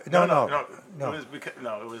 Like, No. It was because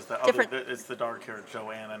it was the Different- other. It's the dark-haired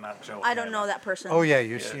Joanna, not Joanna. I don't know that person. Oh yeah,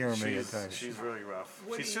 you've Yeah, seen her a million she's, times. she's really rough.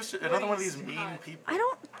 She's just another one of these mean people. I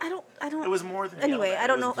don't. It was more than Anyway, yelling at. I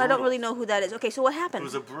don't It know. was I don't brutal. really know who that is. Okay, so what It happened?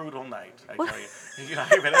 was a brutal night, I What? tell you. I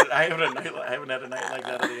haven't had a night like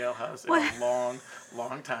that at the Ale House in What? a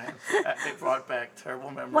long time. It brought back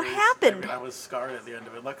terrible memories. What happened? I mean, I was scarred at the end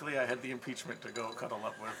of it. Luckily, I had the impeachment to go cuddle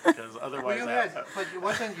up with because otherwise, but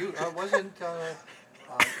wasn't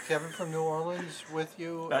Kevin from New Orleans with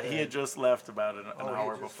you? he had just left about an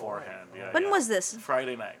hour beforehand. Yeah, When yeah. was this?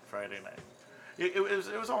 Friday night. It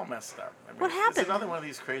was all messed up. I mean, What happened? It's another one of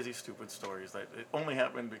these crazy, stupid stories that it only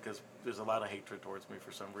happened because there's a lot of hatred towards me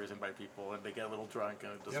for some reason by people, and they get a little drunk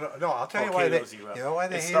and it just No, I'll tell you why they. volcanoes you up. You know why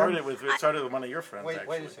they It hate started him? with one of your friends. Wait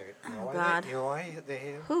actually. a second. You know why God. you know why they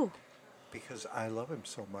hate him? Who? Because I love him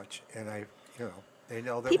so much, and they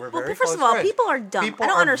know that People- we're very first of close all, friends. people are dumb. People I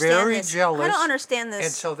don't are understand very this. I jealous. don't understand this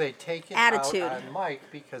And so they take it attitude. out on Mike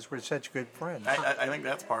because we're such good friends. I think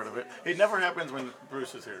that's part of it. It never happens when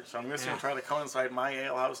Bruce is here, so I'm just going to try to coincide my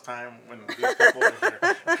Ale House time when these people are here.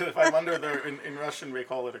 Because if I'm under their, in Russian we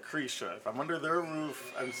call it a krisha. If I'm under their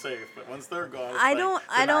roof, I'm safe. But once they're gone, it's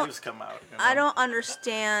the knives come out. You know? I don't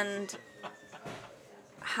understand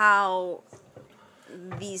how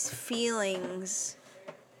these feelings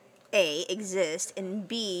exist and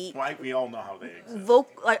B Well, we all know how they exist.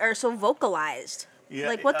 are so vocalized. Yeah,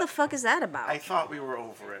 Like what the fuck is that about? I thought we were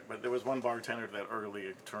over it, but there was one bartender that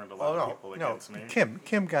early turned a lot Oh of people no, against me.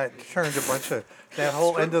 Kim got turned a bunch of that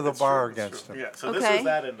whole end of the It's bar true, it's against true. him. Yeah, so this Okay. was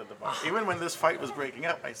that end of the bar. Even when this fight was breaking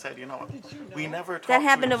up, I said, you know what, we never talked that to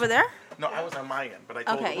happened each- over there? No, I was on my end, but I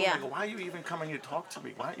told Okay, him, yeah. I go, why are you even coming to talk to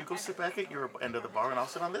me? Why don't you go sit back at your end of the bar and I'll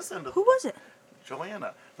sit on this end of the Who bar? was it?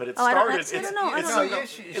 Joanna. But it Oh, I don't- started. I don't know, I don't know.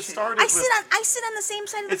 It started. I sit on the same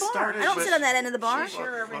side of the It bar. started I don't with- sit on that end of the bar.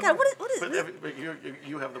 God, what is But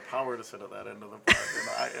you have the power to sit at that end of the bar.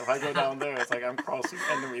 If I go down there, it's like I'm crossing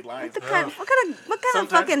enemy lines. what kind of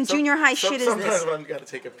fucking junior high shit is Sometimes this? when I've got to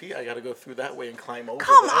take a pee, I got to go through that way and climb over.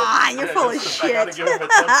 Come the on, edge. you're full of I got to shit. give him a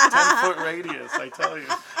 10-foot radius. I tell you,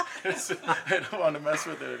 I don't want to mess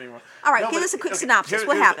with it anymore. All right, No, give but- us a quick okay, synopsis.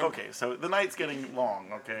 What here's- happened? Okay, so the night's getting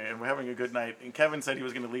long. Okay, and we're having a good night. And Kevin said he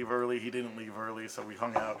was going to leave early. He didn't leave early, so we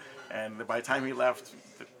hung out. And by the time he left,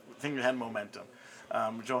 the thing had momentum.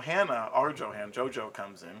 Jojo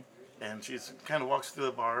comes in, and she's kind of walks through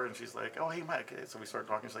the bar, and she's like, "Oh, hey, Mike." So we start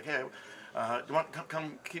talking. She's like, "Hey, do you want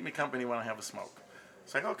come keep me company when I have a smoke?"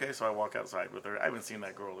 It's like, okay, so I walk outside with her. I haven't seen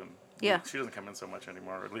that girl in. Yeah. She doesn't come in so much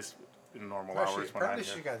anymore, or at least in normal Well, hours when I'm apparently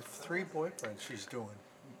here. she got 3 boyfriends she's doing.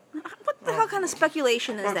 What the hell kind of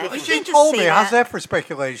speculation is that? You She can't just told say me. that. How's that for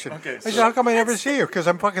speculation? Okay, I said, so- how come I never see her? Because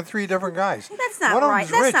I'm fucking 3 different guys. That's not One of right.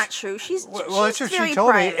 them's That's rich. not true. She's Well, that's she's what very she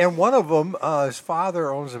told private. me. And one of them, his father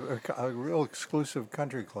owns a real exclusive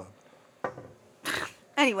country club.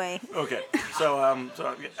 Anyway, Okay, so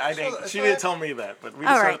I think she didn't tell me that, but we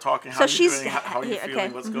All just started right. talking. So How you she's- doing? How are you yeah, feeling?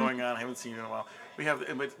 okay, What's going on? I haven't seen you in a while. We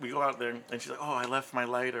go out there, and she's like, "Oh, I left my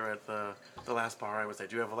lighter at the last bar I was at.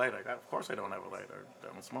 Do you have a lighter?" I go, "Of course I don't have a lighter. I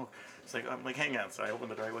don't smoke." She's like, "I'm like, hang on." So I open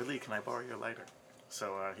the door. I go, "Lee, can I borrow your lighter?"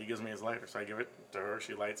 So he gives me his lighter. So I give it to her.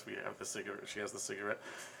 She lights. We have the cigarette. She has the cigarette.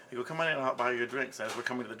 I go, "Come on in and I'll buy you a drink." So as we're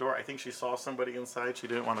coming to the door, I think she saw somebody inside she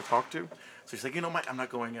didn't want to talk to. So she's like, "You know, Mike, I'm not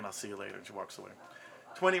going in. I'll see you later." And she walks away.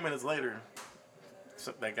 20 minutes later,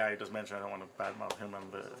 so that guy I just mentioned, I don't want to badmouth him on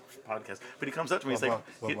the podcast, but he comes up to me. He's like,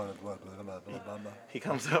 he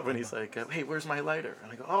comes up and he's like, "Hey, where's my lighter?"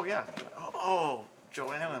 And I go, "Oh yeah, oh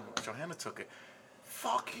Johanna took it."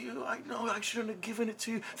 Fuck you! I know I shouldn't have given it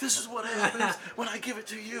to you. This is what happens when I give it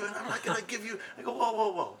to you, and I'm not gonna give you. I go,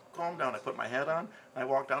 whoa, calm down. I put my hat on. And I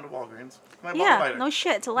walk down to Walgreens. And I bought a yeah, lighter. no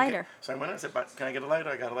shit. It's a lighter. Okay. So I went in and said, "Can I get a lighter?"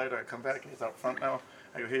 I got a lighter. I come back. He's out front now.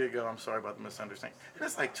 I go, "Here you go. I'm sorry about the misunderstanding." And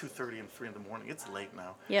it's like 2:30 and 3 in the morning. It's late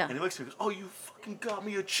now. Yeah. And he looks at me and goes, "Oh, you fucking got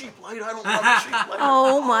me a cheap lighter. I don't want a cheap lighter."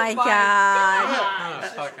 Oh my god. Oh,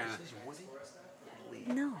 fucking.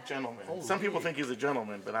 No. Gentleman. Some people think he's a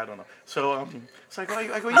gentleman, but I don't know. So, so I go,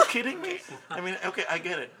 "Are you kidding me?" I mean, okay, I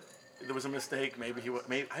get it. There was a mistake. Maybe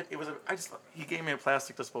he gave me a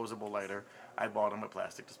plastic disposable lighter. I bought him a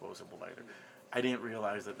plastic disposable lighter. I didn't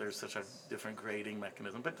realize that there's such a different grading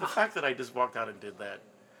mechanism. But the fact that I just walked out and did that,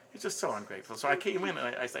 it's just so ungrateful. So I came in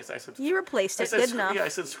and I said, You replaced I it. said, Good "Screw-" enough. Yeah, I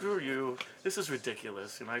said, "Screw you. This is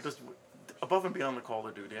ridiculous." And I just, above and beyond the call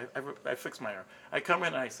of duty, I fix my hair. I come in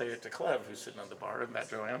and I say it to Clev, who's sitting on the bar, and that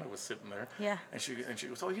Joanna was sitting there. Yeah. And she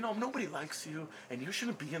goes, "Oh, you know, nobody likes you, and you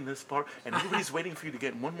shouldn't be in this bar, and everybody's waiting for you to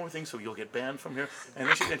get one more thing, so you'll get banned from here." And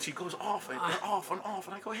then she goes off and off,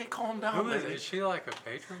 and I go, "Hey, calm down, Who is, lady." is she like a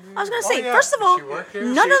patron? I was gonna say, yeah. first of all, She work here?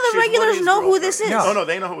 none of the She's regulars Woody's know who this is. girlfriend. No. No,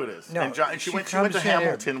 they know who it is. No, And she she went to comes in here-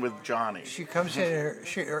 Hamilton with Johnny. She comes in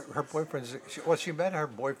here. Her boyfriend's. She met her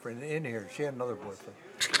boyfriend in here. She had another boyfriend.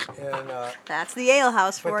 And, That's the ale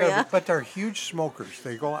house for you. but they're huge smokers.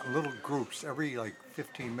 They go out in little groups every like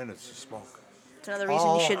 15 minutes to smoke. It's another reason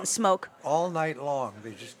you all- shouldn't smoke. All night long.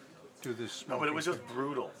 They just do this No, smoking. but it was just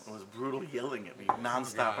brutal. It was brutal yelling at me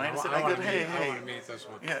nonstop. I And I said, want to hey, meet, hey. I want to meet this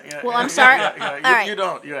one. Yeah. Well, I'm sorry. Yeah, All right. You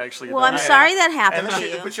don't. You actually. Well, don't. I'm sorry that happened And then to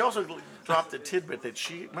she, you. but she also dropped a tidbit that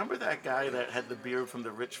remember that guy that had the beard from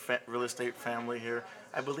the rich real estate family here.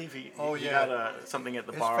 I believe he yeah. got something at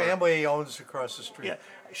the His bar. family owns across the street. Yeah,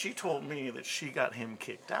 she told me that she got him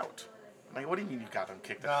kicked out. I'm like, what do you mean you got him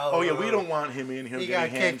kicked No, out? Oh yeah, we don't want him in here. He getting got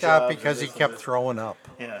hand kicked out jobs and because he this and kept this. throwing up.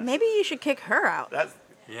 Yeah, Maybe you should kick her out. that's.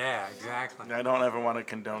 Yeah, exactly. I don't ever want to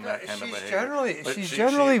condone that kind of She's behavior. generally, But she's she-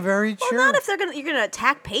 generally very Well, chill. not if you're gonna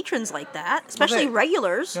attack patrons like that, especially they-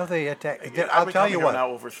 regulars. No, they attack. I've I'll been tell coming you here what. now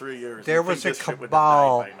over 3 years. There You'd was a think this shit would have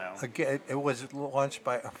cabal. died by now. Again, it was launched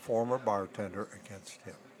by a former bartender against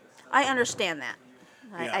him. I understand that.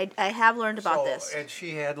 Yeah. I have learned about this. And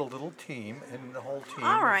she had a little team, and the whole team.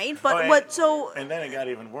 All right, Oh, but and- what? So And then it got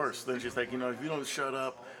even worse. Then she's like, if you don't shut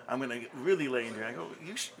up, I'm gonna really lay in here. I go,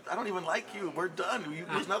 I don't even like you. We're done.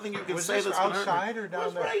 There's nothing you can Was say this that's gonna hurt me." outside or down It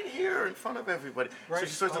was there? right here in front of everybody. So Right-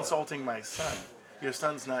 she starts oh. insulting my son. Your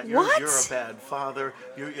son's not yours. What? You're a bad father.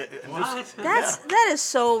 What? that is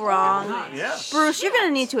so wrong. Yeah. Bruce, you're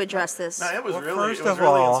gonna need to address this. No, it was Well, really. first It was of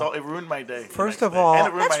really all- it ruined my day. the First next of day. all- And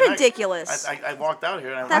it ruined That's my night. ridiculous. I walked out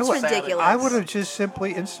here and That's I was sad. ridiculous. I would have just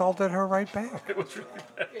simply insulted her right back. Well,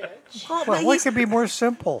 Well, but what he's- could be more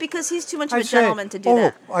simple? because he's too much of I'd a gentleman to do oh,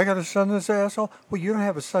 that. I got a son, this asshole. Well, you don't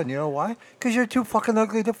have a son. You know why? Because you're too fucking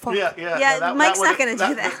ugly to fuck. Yeah. Yeah, Mike's not gonna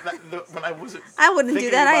do that. When I was I wouldn't do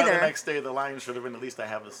thinking that about it either. The next day, the line should have been at least I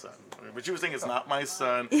have a son. But you were saying it's not my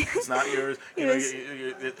son. It's not yours. He You know, was-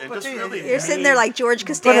 and But just the- really. You're sitting there like George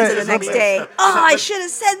Costanza the it- next but- day. but- Oh, I should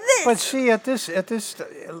have said this. But see, at this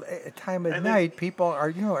time of And then- night, people are,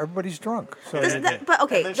 everybody's drunk. So Does that- but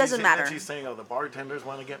okay, And then it doesn't she's, matter. And she's saying, "Oh, the bartenders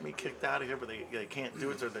want to get me kicked out of here, but they can't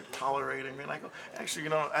do it, so they're tolerating me." And I go, "Actually,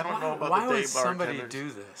 I don't know about Why the day would somebody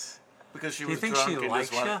bartenders." do this? Because she Do you was think drunk she and likes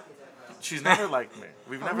just wanted. you? She's never liked me.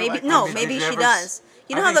 We've never Maybe liked no, me. maybe Did you she ever does. s-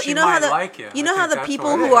 You I know how think the she how might the like you. you know I how think the that's people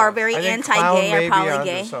what it who is. are very I think anti-gay Clown are may be probably onto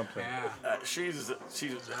gay. something. Yeah. She's. I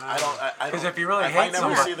Because don't. if you really I hate never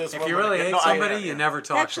somebody, see this if you woman really again. hate No, somebody, you never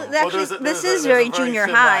talk Actually, to them. this is very there's a junior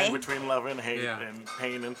thin high. line between love and hate Yeah. and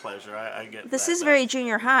pain and pleasure. I get This that. is very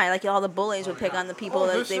junior high. Like all the bullies would pick on the people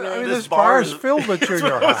that they really. this bar bar is- is filled with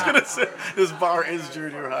junior I was high. gonna say this bar is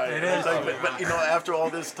junior high. It is. But you know, after all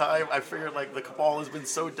this time, I figured like the cabal has been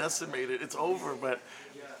so decimated, it's over. But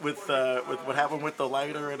with what happened with the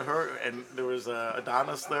lighter and her, and there was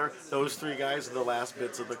Adonis there. Those three guys are the last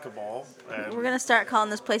bits of the cabal. And, We're gonna start calling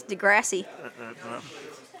this place Degrassi.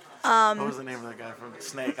 what was the name of that guy from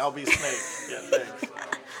Snake? I'll be Snake. Yeah,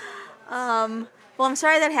 thanks. Well, I'm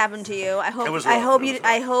sorry that happened to you. I hope. It was I rough. hope It you. was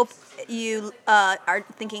I rough. hope you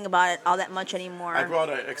aren't thinking about it all that much anymore. I brought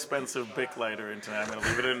an expensive Bic lighter in tonight. I'm going to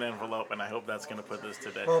leave it in an envelope, and I hope that's going to put this to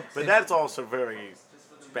bed. Well, But that's also very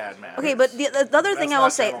bad manners. Okay, but the other thing That's I will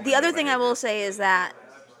not say, gentlemanly the other thing I will behavior. say is that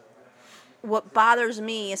what bothers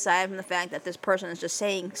me, aside from the fact that this person is just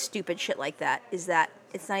saying stupid shit like that, is that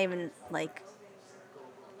it's not even like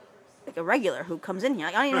a regular who comes in here.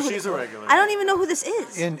 Like, I don't even No, know who she's this- a regular. I don't even know who this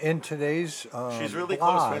is. In today's She's really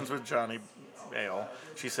blog, close friends with Johnny Ale.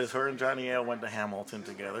 She says her and Johnny Ale went to Hamilton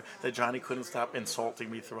together. That Johnny couldn't stop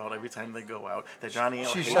insulting me throughout every time they go out. That Johnny Ale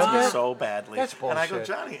She hates said me that? so badly. That's and I go, bullshit.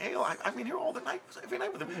 Johnny Ale, I've been here all the night, every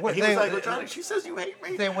night with him. What, And he they- was like, Johnny, she says you hate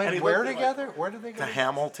me. They And went he where looked at me like, together? Where did they to go?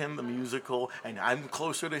 Hamilton, the musical, and I'm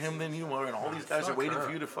closer to him than you are, and all these guys are fuck waiting her.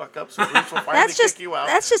 for you to fuck up, so Bruce will finally That's just- kick you out.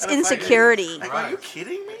 that's just And it's like, insecurity. Like, are you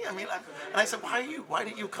kidding me? I mean, and I said, why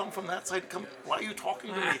did you come from that side? Why are you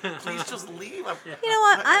talking to me? Please just leave. You know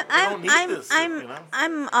what? I don't need this, you know?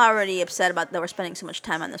 I'm already upset about that we're spending so much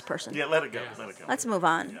time on this person. Yeah, let it go. Let it go. Let's move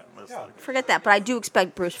on. Yeah, let's Yeah. let it go. Forget that. But I do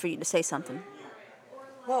expect Bruce for you to say something.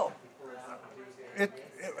 Well,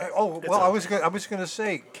 I was gonna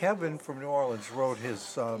say Kevin from New Orleans wrote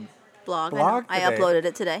his Blog. blog I today, uploaded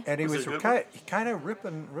it today. and he Was was it good? kind of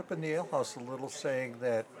ripping the alehouse a little, saying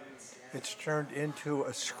that it's turned into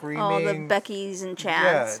a screaming. Oh, the Beckys and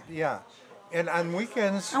Yeah, Chads. yeah. And on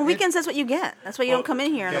weekends. On weekends, that's what you get. That's why you don't come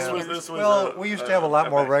in here on yeah. the weekends. This was Well, we used to have a lot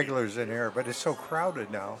more Becky. regulars in here, but it's so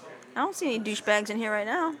crowded now. I don't see any douchebags in here right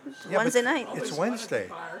now. It's Yeah, but Wednesday night. It's Wednesday.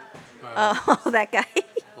 Oh, that guy.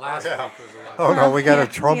 Last week was a lot. Oh no, we got a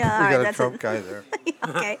Trump. Yeah, all we right, got a that's Trump it. guy there.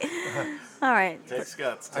 Okay. All right. Takes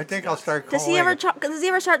guts. I think I'll start calling. Does he ever? Does he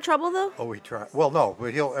ever start trouble though? Oh, he tried. Well, no,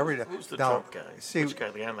 but he'll every day. Who's the now, Trump guy? see, Which guy?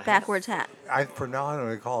 The guy in the hat? Backwards hat. for now I'm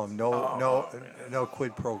going to call him no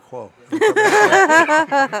quid pro quo.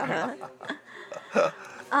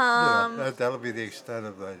 That'll be the extent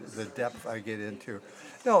of the depth I get into.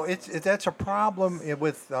 No, that's a problem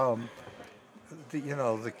with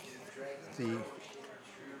the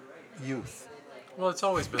youth. Well, it's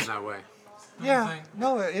always been that way. Yeah, think?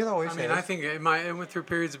 no, it always. I mean, has. I think it went through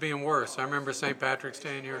periods of being worse. I remember St. Patrick's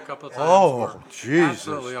Day in here a couple of times. Oh, were Jesus.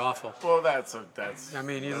 Absolutely awful. Well, that's. I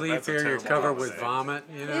mean, you that's leave a here, you're terrible covered with mistake. vomit,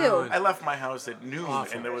 you know. Ew. and- I left my house at noon,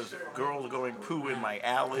 Awful. and there was girls going poo in my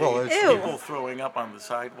alley. Well, it's- Ew. People throwing up on the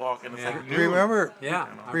sidewalk, and it's Yeah. like noon. Remember? Yeah.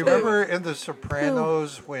 Remember in The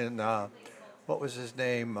Sopranos when what was his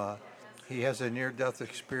name? He has a near-death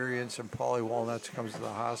experience, and Paulie Walnuts comes to the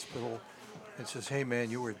hospital and says, "Hey,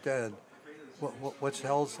 man, you were dead. What's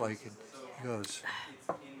hell's like?" And he goes,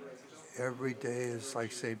 "Every day is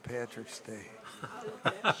like St. Patrick's Day."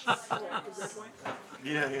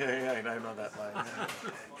 Yeah, I know that line.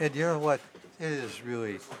 Yeah. And you know what? It is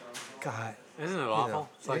really, God. Isn't it you awful? know,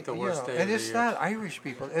 It's like the you worst know, day and of the it's year. not Irish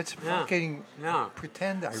people. It's Yeah. fucking Yeah.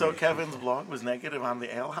 pretend Irish. So Kevin's people. blog was negative on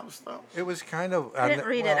the ale house, though. It was kind of. I didn't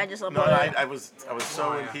read it. I just No, uploaded it. I was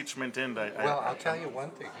so impeachment in. Well, I'll tell you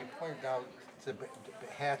one thing. He pointed out the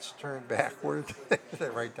hats turned backward.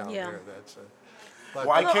 They're right down Yeah. there. That's it. But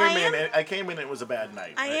Well, Although I came in. It was a bad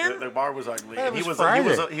night. I am- The bar was ugly. Yeah, it and was he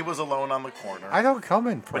Friday. was alone on the corner. I don't come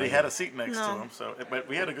in But he Friday. had a seat next No. to him. So, but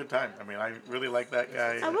we had a good time. I mean, I really like that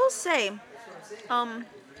guy. I will say, I'm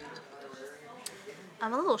a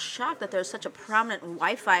little shocked that there's such a prominent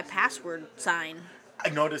Wi-Fi password sign. I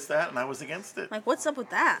noticed that, and I was against it. Like, what's up with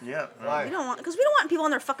that? Yeah. Why? We don't want because we don't want people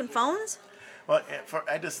on their fucking phones. Well,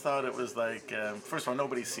 I just thought it was like, first of all,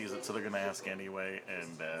 nobody sees it, so they're going to ask anyway,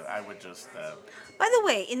 and I would just. By the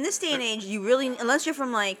way, in this day and age, you really, unless you're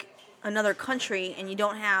from like another country and you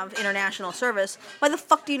don't have international service, why the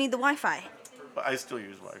fuck do you need the Wi-Fi? But I still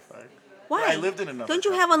use Wi-Fi. Why? I lived in another. Don't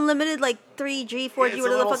you have country. unlimited like 3G, 4G, It's a whatever the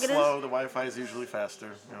little fuck it slow. is? The Wi-Fi is usually faster.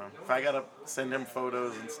 You know, if I gotta send him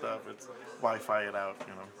photos and stuff, it's Wi-Fi it out.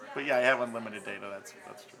 You know, but yeah, I have unlimited data. That's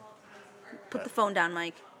true. Put the phone down,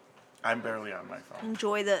 Mike. I'm barely on my phone.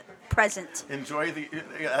 Enjoy the present. Enjoy the.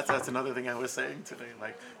 Yeah, that's another thing I was saying today.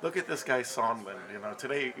 Like, look at this guy Sondland. You know,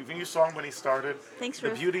 today, even you saw him when he started. Thanks, The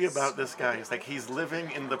Ruth. beauty about this guy is like he's living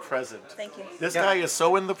in the present. Thank you. This guy is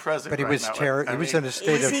so in the present. But he right was now. terror. I He was mean, in a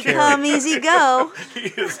state of Easy terror. come, easy go. he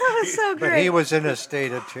is- That was so But great. he was in a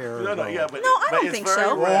state of terror. No, though. yeah, but No, I but don't it's think very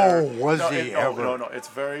so. Rare. Oh, was no, he no, ever? No, it's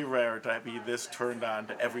very rare to be this turned on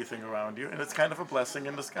to everything around you, and it's kind of a blessing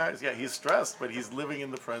in disguise. Yeah, he's stressed, but he's living in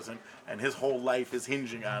the present, and his whole life is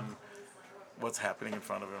hinging on what's happening in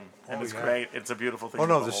front of him, and Oh, it's yeah. great. It's a beautiful thing. Oh to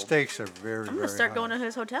no, the behold. stakes are very, I'm very gonna start high. going to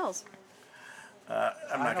his hotels.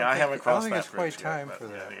 I haven't crossed think that it's quite bridge time yet, for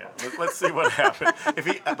but that. Yeah. Let's see what happens.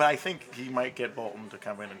 But I think he might get Bolton to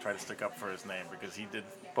come in and try to stick up for his name because he did.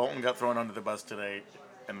 Bolton got thrown under the bus today,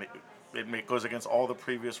 and it goes against all the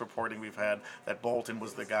previous reporting we've had that Bolton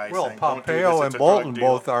was the guy Well, saying, "Don't do Pompeo this, and it's a drug Bolton deal."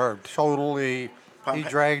 both are totally. He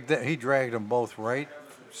Pompe- dragged them both right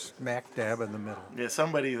smack dab in the middle.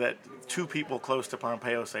 Yeah, two people close to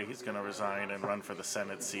Pompeo say he's going to resign and run for the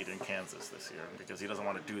Senate seat in Kansas this year because he doesn't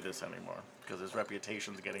want to do this anymore because his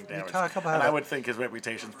reputation's getting damaged. talk about and a- I would think his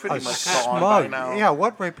reputation's pretty A much gone by smug. now. Yeah,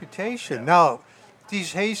 what reputation? Now,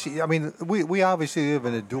 these hasty. I mean, we obviously live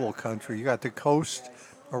in a dual country. You got the coast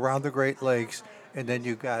around the Great Lakes, and then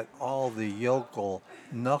you got all the yokel,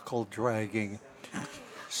 knuckle dragging,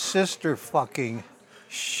 sister fucking,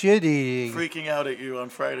 shit eating. Freaking out at you on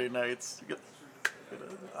Friday nights.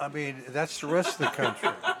 I mean, that's the rest of the country.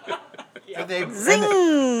 And they,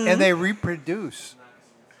 Zing! and they reproduce.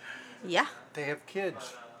 Yeah. They have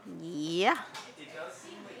kids. Yeah.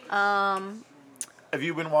 Have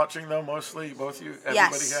you been watching though? Mostly, both you. Everybody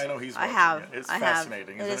Yes. here, I know he's. I watching have. It. It's I have.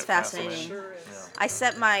 fascinating. It Isn't is fascinating. Sure is. I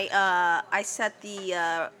set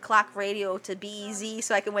the clock radio to BEZ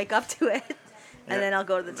so I can wake up to it, and then I'll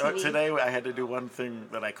go to the TV. Today I had to do one thing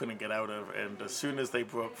that I couldn't get out of, and as soon as they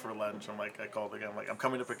broke for lunch, I called again. I'm like, I'm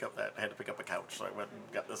coming to pick up that. I had to pick up a couch, so I went and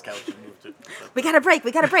got this couch and moved it. We got a break.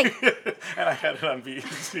 We got a break. And I had it on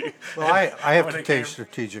BET. Well, I have when to it take came-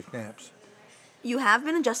 strategic naps. You have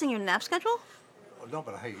been adjusting your nap schedule? No,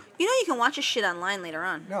 but I You know you can watch this shit online later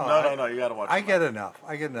on. No, you gotta watch. I it. get enough.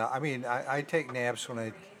 I mean, I take naps when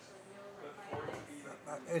I.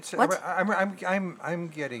 It's. What? I'm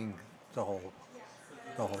getting the whole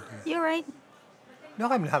deal. You all right? No,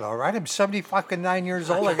 I'm not all right. I'm 79 years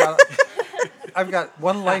old. I've got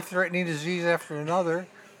one life-threatening disease after another.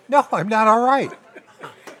 No, I'm not all right.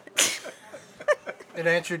 In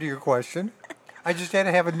answer to your question, I just had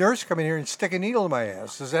to have a nurse come in here and stick a needle in my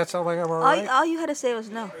ass. Does that sound like I'm all right? All you had to say was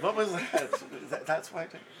no. What was that? That's why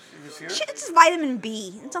he was here. Shit, it's just vitamin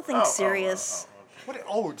B. It's nothing serious. What?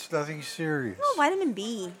 Oh, it's nothing serious. Oh, vitamin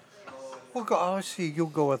B. We'll go. Oh, see, you'll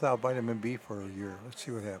go without vitamin B for a year. Let's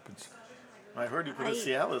see what happens. I heard you put a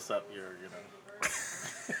Cialis up your,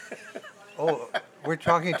 Oh, we're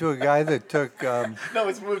talking to a guy that took No,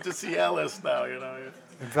 it's moved to Cialis now.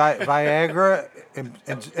 Viagra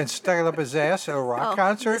and stuck it up his ass at a rock Oh,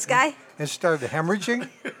 concert. this guy? And started hemorrhaging.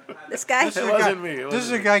 This guy? It wasn't me. This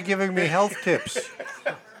is a guy giving me health tips.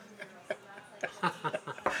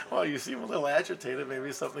 Well, you seem a little agitated.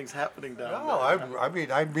 Maybe something's happening down No,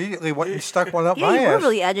 there. I immediately went and stuck one up Yeah, my you were ass.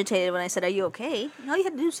 really agitated when I said, "Are you okay?" All you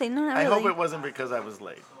had to do was say, "No, not I really." hope it wasn't because I was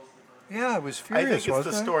late. Yeah, I was I furious, think it's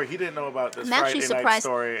wasn't the I? story. He didn't know about this I'm actually Friday night surprised-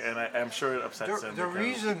 story, and I'm sure it upsets him. The because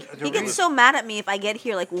reason. He gets so mad at me if I get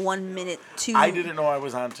here like 1 minute too. I didn't know I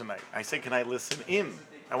was on tonight. I said, "Can I listen in?"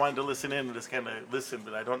 I wanted to listen in and just kind of listen,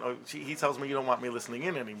 but I don't know. He tells me you don't want me listening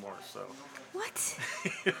in anymore, so. What?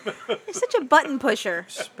 You're such a button pusher.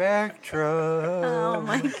 Spectrum. Oh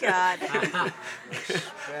my god.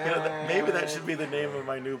 Maybe that should be the name of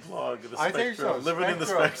my new blog. The I think so, Spectrum. Living in the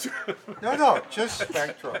Spectrum. Spectrum. No, just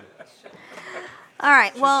Spectrum. All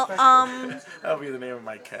right. Well, That'll be the name of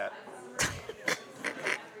my cat.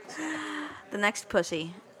 the next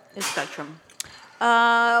pussy is Spectrum.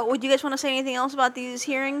 Would you guys want to say anything else about these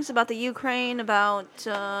hearings, about the Ukraine, about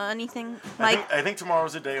anything? Mike? I think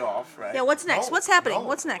tomorrow's a day off, right? Yeah. What's next? No, What's happening? no.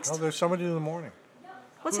 What's next? No, there's somebody in the morning.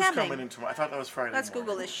 What's Who's happening? coming in tomorrow? I thought that was Friday. Let's morning.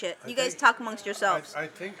 Google this shit. You think- guys talk amongst yourselves. I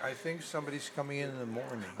think somebody's coming in the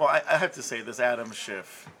morning. Well, I have to say, this Adam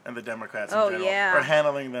Schiff and the Democrats in Oh, general yeah. are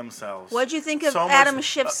handling themselves. What'd you think of so much- Adam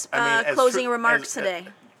Schiff's as closing true- remarks as- today?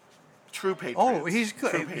 True patriots. Oh, he's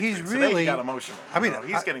good. True He's patriots. Today really. he got emotional. I mean,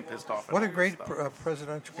 he's getting pissed off. at What a all great this stuff.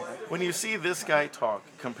 presidential guy. When you see this guy talk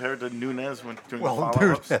compared to Nunes when during Well, the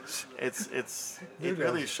follow-ups, Nunes. it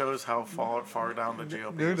really shows how far down the GOP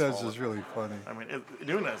has Nunes fallen. is really funny. I mean,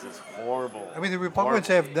 Nunes is horrible. I mean, the Republicans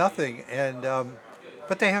Horrible. have nothing, and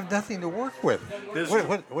but they have nothing to work with. This- What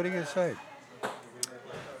are you going to say?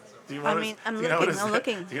 Do you I notice? mean, I'm do you looking, notice I'm that-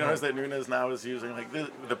 looking. Do you notice that Nunes now is using like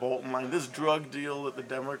the Bolton line, this drug deal that the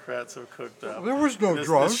Democrats have cooked up? There was no this,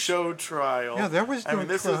 drugs. This show trial. Yeah, there was I no mean,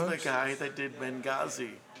 this drugs. is the guy that did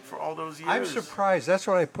Benghazi for all those years. I'm surprised. That's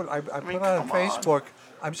what I put. I put mean, on come on. Facebook.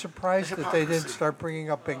 I'm surprised that they didn't Hypocrisy. start bringing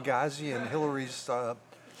up Benghazi and Hillary's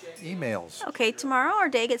emails. Okay, tomorrow our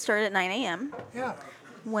day gets started at 9 a.m. Yeah.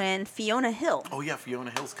 when Fiona Hill, Oh yeah,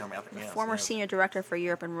 Fiona Hill's coming out. Yes, former yes. senior director for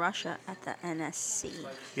Europe and Russia at the NSC.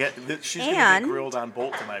 Yeah, she's going to And- get grilled on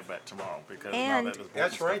Bolton, I bet, tomorrow because and- now that this Bolton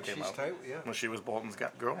That's stuff right, came she's out. tight, yeah. Well, she was Bolton's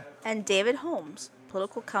girl. And David Holmes,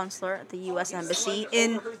 political counselor at the U.S. Embassy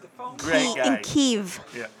in Great guy. Kyiv.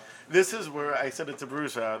 Yeah. This is where I said it to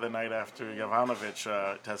Bruce the night after Yovanovitch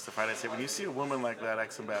testified. I said, when you see a woman like that,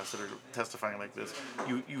 ex-ambassador, testifying like this,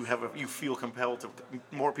 you feel compelled to.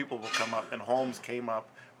 More people will come up, and Holmes came up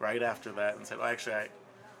right after that and said, well, actually,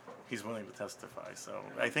 he's willing to testify. So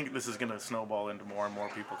I think this is going to snowball into more and more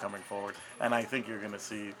people coming forward, and I think you're going to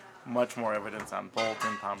see much more evidence on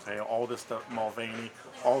Bolton, Pompeo, all this stuff, Mulvaney,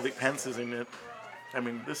 all the Pence is in it. I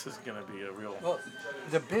mean, this is going to be a real. Well,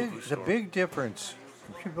 the big difference.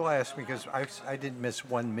 People ask me because I didn't miss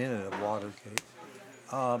 1 minute of Watergate,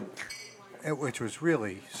 which was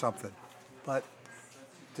really something. But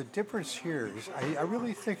the difference here is I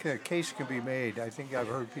really think a case can be made. I think I've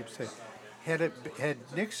heard people say, had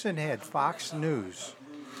Nixon had Fox News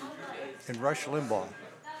and Rush Limbaugh,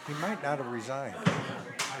 he might not have resigned.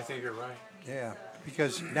 I think you're right. Yeah,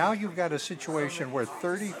 because now you've got a situation where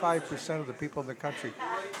 35% of the people in the country,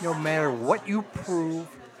 no matter what you prove,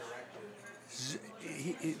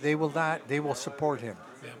 they will support him.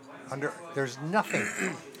 Yeah. There's nothing.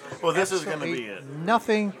 Well, this is going to absolutely be it.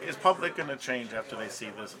 Nothing. Is public going to change after they see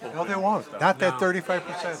this? No, they won't. Not that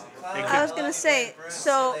 35%. I was going to say,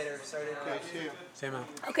 so, Same out.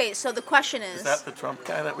 okay, so the question Is that the Trump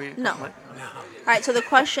guy that we? No. All right, so the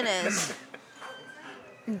question is,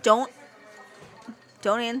 don't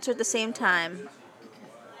answer at the same time.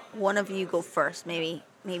 One of you go first. Maybe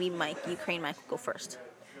Mike, Ukraine Mike will go first.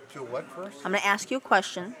 Do what first? I'm going to ask you a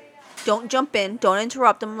question. Don't jump in. Don't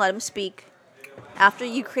interrupt him. Let him speak. After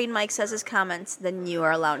Ukraine Mike says his comments, then you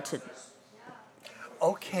are allowed to.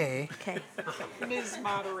 Okay. Okay. Ms.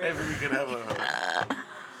 Moderator. Maybe we could have a.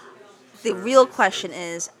 The real question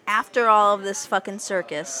is, after all of this fucking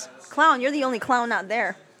circus, clown, you're the only clown out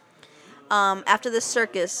there. After this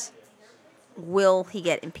circus, will he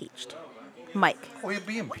get impeached? Mike. Will you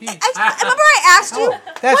be impeached? Remember I asked you?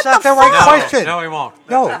 That's What not the the right fuck? question. No, he won't.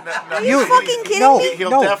 No. Are you fucking kidding no, me?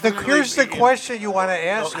 He'll no. definitely Here's the be- question you want to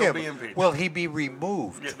ask he'll him. be impeached. Will he be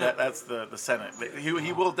removed? Yeah, that's the Senate.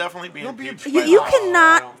 He will definitely be He'll be impeached. impeached. You by the-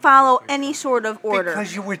 cannot follow any sort of order.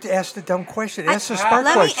 Because you would ask the dumb question. Ask the smart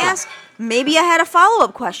Let question. me ask. Maybe I had a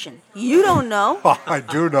follow-up question. You don't know. Oh, I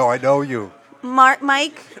do know. I know you.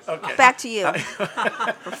 Mike, Okay. back to you.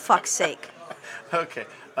 For fuck's sake. Okay.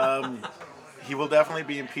 He will definitely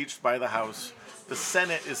be impeached by the House. The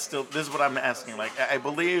Senate is still. This is what I'm asking. Like, I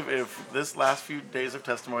believe if this last few days of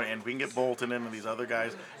testimony and we can get Bolton in and these other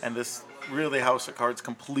guys, and this really House of Cards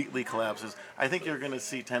completely collapses, I think you're going to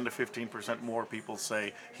see 10 to 15% more people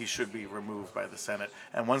say he should be removed by the Senate.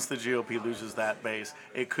 And once the GOP loses that base,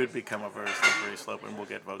 it could become a very slippery slope, and we'll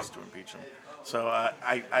get votes to impeach him. So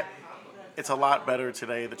it's a lot better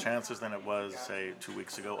today, the chances, than it was, say, 2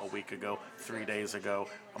 weeks ago, a week ago, 3 days ago,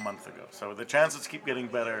 a month ago. So the chances keep getting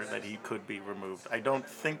better that he could be removed. I don't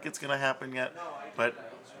think it's going to happen yet,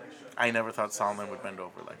 but I never thought Solomon would bend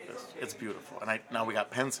over like this. It's beautiful. And now we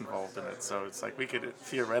got Pence involved in it, so it's like we could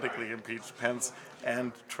theoretically impeach Pence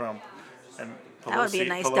and Trump. And Pelosi, That would be a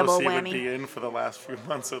nice Pelosi double would whammy. be in for the last few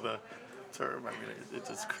months of the term. I mean, it's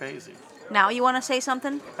just crazy. Now you want to say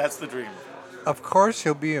something? That's the dream. Of course,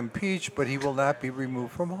 he'll be impeached, but he will not be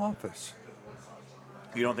removed from office.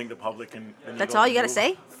 You don't think the public can... That's all you got to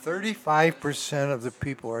say? 35% of the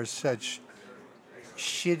people are such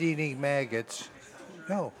shit-eating maggots.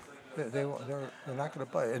 No, they're not going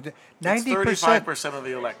to buy it. 90%. 35% of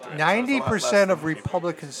the electorate. so it's a lot less 90% than of people.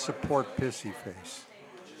 Republicans support Pissy Face.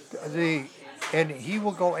 And he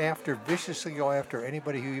will viciously go after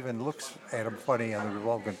anybody who even looks at him funny on the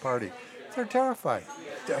Republican Party. They're terrified.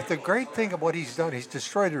 The great thing of what he's done, he's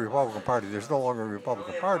destroyed the Republican Party. There's no longer a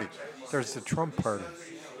Republican Party. There's the Trump Party.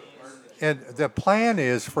 And the plan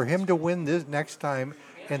is for him to win this next time,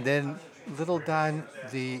 and then Little Don,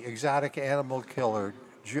 the exotic animal killer,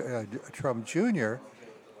 Trump Jr.,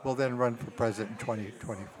 will then run for president in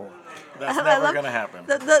 2024. That's I never love going to happen.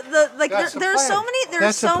 That's the there's so plan. many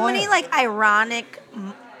That's the many plan. like ironic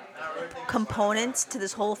components to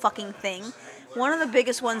this whole fucking thing. One of the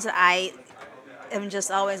biggest ones that I am just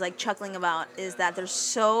always like chuckling about is that there's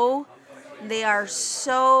so they are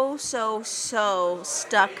so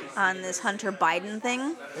stuck on this Hunter Biden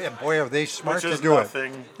thing. Yeah, boy, are they smart Which to is do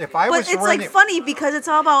nothing. it. If I But was it's running, like funny because it's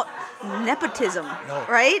all about nepotism,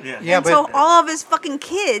 right? Yeah. Yeah, and so but- all of his fucking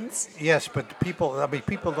kids. yes, but the people. I mean,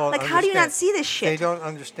 people don't. Like, how do you not understand. see this shit? They don't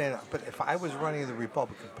understand. But if I was running the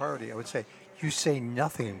Republican Party, I would say you say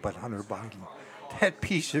nothing but Hunter Biden. That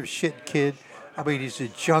piece of shit kid. I mean, he's a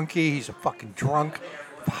junkie. He's a fucking drunk.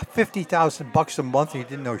 $50,000 a month. He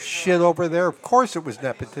didn't know shit over there. Of course, it was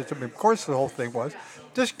nepotism. Of course, the whole thing was.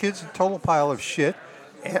 This kid's a total pile of shit.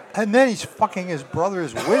 And then he's fucking his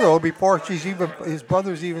brother's widow before his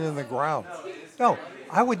brother's even in the ground. No,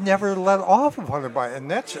 I would never let off of Hunter Biden.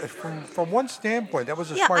 And that's from one standpoint. That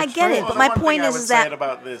was a Yeah, smart I get it, strategy. but my one point thing I is would that- say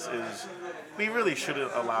about this is we really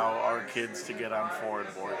shouldn't allow our kids to get on foreign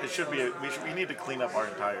board. It should be we need to clean up our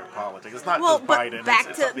entire politics. It's not Well, just but Biden. back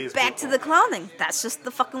it's to these back to people. the clowning. That's just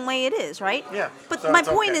the fucking way it is, right? Yeah, But so my it's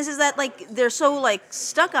point okay. is that like they're so like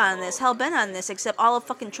stuck on this, hell bent on this, except all of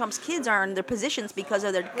fucking Trump's kids are in their positions because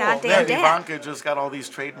of their goddamn Yeah, dad. Ivanka just got all these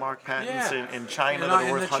trademark patents Yeah. in China In- that are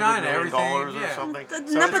in worth the $100 China, million everything, or yeah. something. The So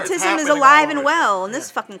it's nepotism is happening all alive and over. well in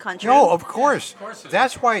this fucking country. No, of course. course it is.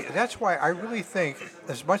 That's why I really think,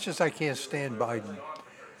 as much as I can't stand Biden,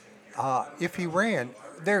 if he ran,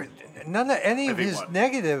 any of he his won.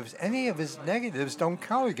 negatives don't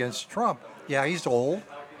count against Trump. Yeah, he's old.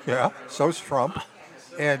 Yeah, so's Trump.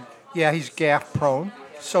 And yeah, he's gaffe prone.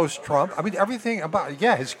 So's Trump. I mean, everything about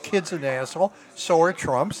his kid's an asshole. So are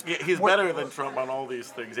Trump's. Yeah, he's What- better than Trump on all these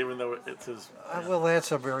things, even though it's his. Well,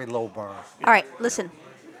 that's a very low bar. All right, listen.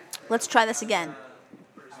 Let's try this again.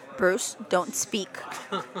 Bruce, don't speak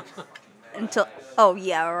until. Oh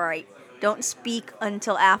yeah, all right. Don't speak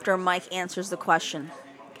until after Mike answers the question.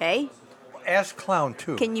 Okay? Ask Clown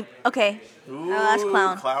too. Can you? Okay. Ooh, I'll ask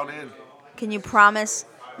Clown. Clown in. Can you promise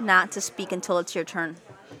not to speak until it's your turn?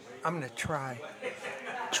 I'm gonna try.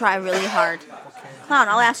 Try really hard. Clown,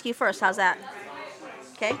 I'll ask you first. How's that?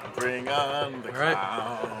 Okay. Bring on the All right.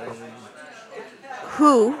 clown.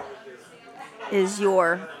 Who is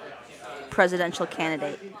your presidential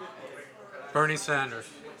candidate? Bernie Sanders,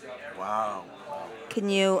 Wow. Can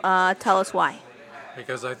you tell us why?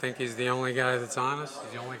 because I think he's the only guy that's honest.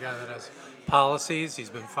 He's the only guy that has policies. He's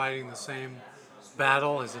been fighting the same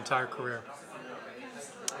battle his entire career.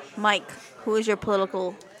 Mike, who is your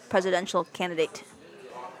political presidential candidate?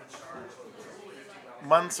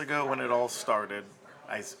 Months ago, when it all started,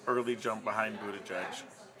 I early jumped behind Buttigieg.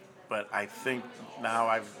 But I think now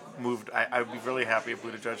I've moved. I'd be really happy if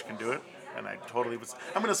Buttigieg can do it. And I totally was.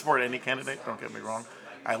 I'm going to support any candidate, don't get me wrong.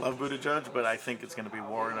 I love Buttigieg, but I think it's going to be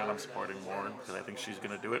Warren, and I'm supporting Warren because I think she's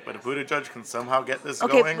going to do it. But if Buttigieg can somehow get this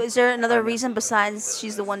Okay, going. is there another I'm in. reason besides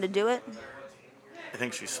she's the one to do it? I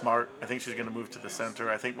think she's smart. I think she's going to move to the center.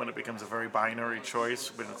 I think when it becomes a very binary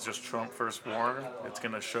choice, when it's just Trump versus Warren, it's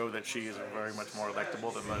going to show that she is very much more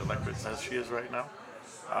electable than the electorate says she is right now.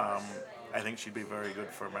 I think she'd be very good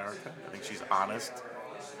for America. I think she's honest.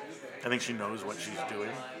 I think she knows what she's doing.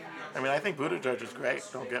 I mean, I think Buttigieg is great.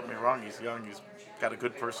 Don't get me wrong. He's young. He's got a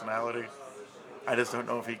good personality. I just don't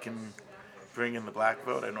know if he can bring in the black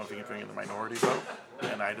vote. I don't know if he can bring in the minority vote.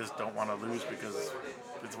 And I just don't want to lose because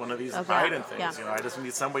it's one of these Okay, Biden things. yeah. You know, I just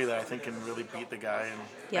need somebody that I think can really beat the guy. And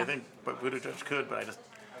Yeah. I think Buttigieg could, but I don't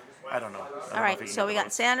know. I don't know All if he right, can so get we the got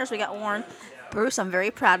votes. Sanders, we got Warren. Bruce, I'm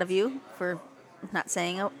very proud of you for not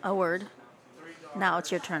saying a word. Now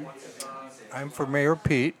it's your turn. I'm for Mayor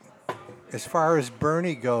Pete. As far as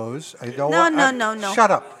Bernie goes, I don't No, want. no.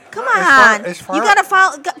 Shut up. Come As far- on. as far- You got to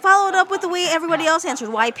follow it up with the way everybody else answered.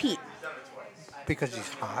 Why Pete? Because he's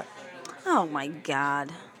hot. Oh my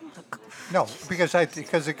God. No, because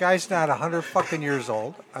the guy's not 100 fucking years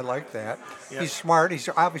old. I like that. Yeah. He's smart. He's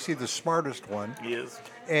obviously the smartest one, He is.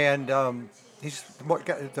 and he's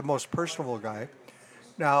the most personable guy.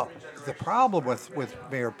 Now, the problem with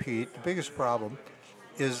Mayor Pete, the biggest problem,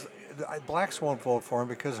 is blacks won't vote for him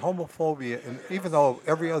because homophobia, and even though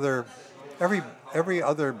every other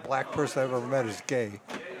black person I've ever met is gay,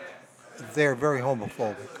 they're very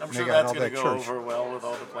homophobic. I'm And sure they got that's all going that to go church. over well with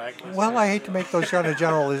all the blackness. Well, I hate to make those kind of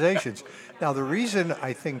generalizations. Now, the reason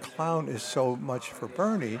I think Clown is so much for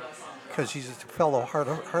Bernie, because he's a fellow heart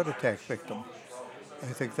attack victim.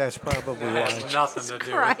 I think that's probably That has why. nothing to do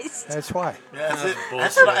with Christ. That's why. Yeah, that's it. bullshit.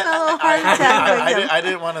 That's what Fellow heart attack victim. I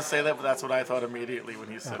didn't want to say that, but that's what I thought immediately when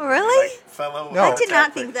he said it. Really? Like, fellow No. I heart did not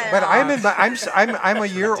attack think victim. that. But I'm a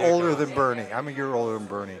year older than Bernie. I'm a year older than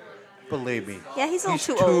Bernie. Believe me. Yeah, he's a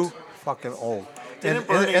little too too old. fucking old. Didn't And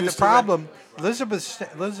Bernie the used to run- problem, Elizabeth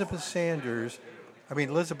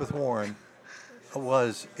Warren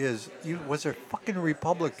was a fucking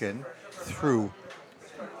Republican through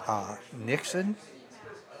Nixon,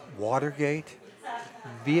 Watergate,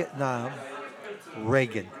 Vietnam,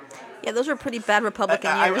 Reagan. Yeah, those were pretty bad Republican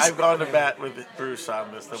years. I've gone to bat with Bruce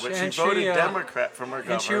on this, though, but she And she, voted uh, Democrat from her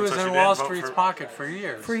government. And she was so she in didn't Wall vote Street's for, pocket for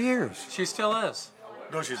years. For years. She still is.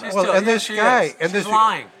 No, she's She's not. Well, still- and yeah, this she guy, is. and She's this,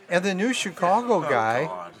 lying. and the new Chicago guy.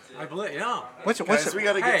 God. I believe. Yeah. What's Guys, we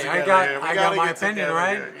gotta get Hey, together I got- here. We I gotta got my get opinion, together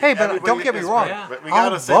right? here. Hey, but Everybody don't get me is wrong. right, But we I'll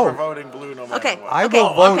gotta say we're vote. voting blue no matter Okay. what. I will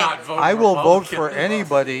Okay, vote. okay. Not vote I will vote for Republican.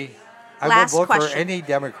 anybody. I Last will vote question. for any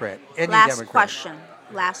Democrat. Any Last Democrat. question.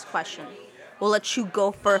 Last question. We'll let you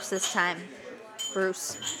go first this time,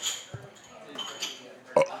 Bruce.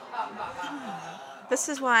 This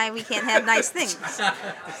is why we can't have nice things.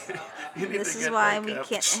 You need This to is get why back we up.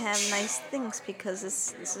 can't have nice things because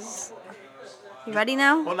this is. You ready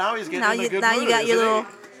now? Well, now he's getting now in a you good now mood, you got your isn't little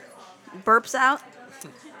he? burps out.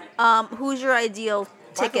 Who's your ideal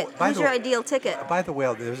ticket? by Who's the your way- ideal ticket? By the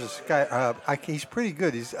way, there's this guy. He's pretty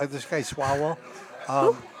good. He's this guy Swalwell.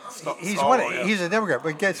 He's Swalwell, one. yeah. He's a Democrat,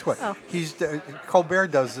 but guess what? Oh. He's Colbert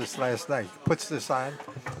does this last night. Puts this on.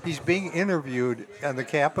 He's being interviewed on the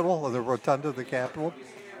Capitol, or the rotunda of the Capitol,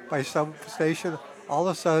 by some station. All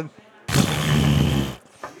of a sudden,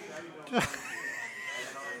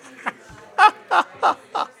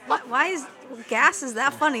 Why is gas is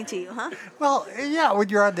that funny to you, huh? well, yeah, when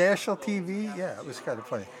you're on national TV, yeah, it was kind of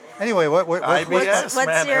funny. Anyway, what IBS, what's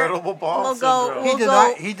man, your- irritable bowel we'll go- syndrome. we'll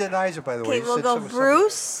go- he denies it, by the way. Okay, He we'll said go some-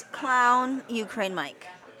 Bruce, Clown, Ukraine Mike.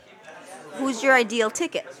 Who's your ideal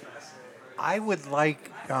ticket? I would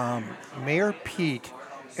like Mayor Pete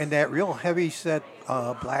and that real heavy-set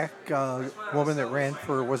black woman that ran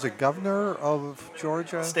for, was it governor of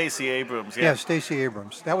Georgia? Stacey Abrams, Yeah, Stacey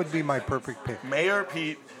Abrams. That would be my perfect pick. Mayor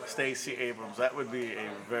Pete, Stacey Abrams. That would be a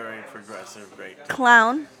very progressive, great.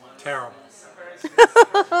 Clown. Terrible.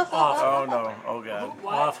 Oh no! Oh god!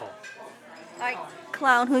 Awful.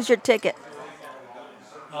 Clown, who's your ticket?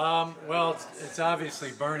 Well, it's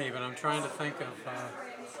obviously Bernie, but I'm trying to think of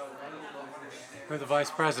who the vice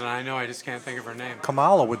president. I know, I just can't think of her name.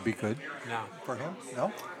 Kamala would be good No. for him.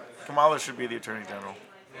 No? Kamala should be the attorney general.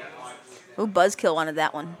 Ooh, Buzzkill wanted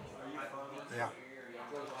that one. Yeah.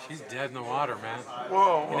 She's dead in the water, man.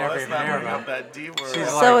 Whoa! You never Let's even not hear bring about up that D word. She's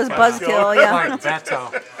So is Buzzkill, yeah. Like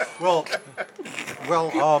Beto. Well,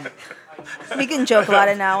 We can joke about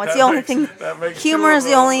it now. It's the only thing. that makes Humor two is of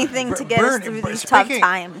the them. only thing to get us through these tough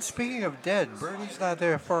times. Speaking of dead, Bernie's not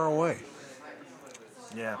that far away.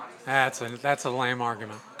 Yeah. That's a lame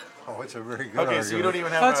argument. Oh, it's a very good Okay, argument. so you don't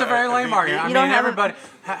even have. That's a very lame VP? argument. I You mean, don't have a- everybody.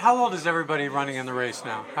 How old is everybody running in the race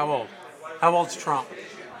now? How old? How old's Trump?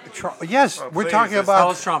 Yes, we're please, talking it's- How about.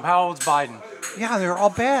 old's Trump? How old's Biden? Yeah, they're all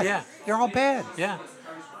bad. Yeah. They're all bad. Yeah.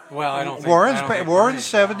 Well, I don't think Warren's I don't think Warren's Bernie's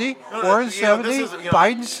 70. No, Warren's you know, this 70. is, you know,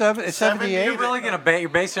 Biden's 78. 70, You're really gonna you're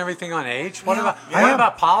basing everything on age? What Yeah, about I what am.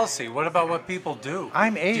 about policy? What about what people do?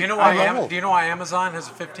 I'm Do eight. you know why? I'm old. Do you know why Amazon has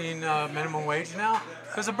a 15 minimum wage now?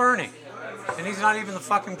 Because of Bernie, and he's not even the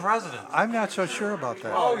fucking president. I'm not so sure about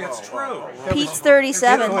that. Oh, it's true. Pete's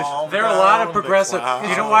 37. There are a lot of progressive.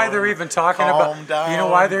 You know why they're even talking about? Calm You know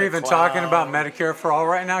why down, they're the even talking about clown. Medicare for all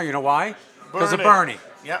right now? You know why? Because of Bernie.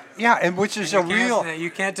 Yeah. Yeah, and which is a real,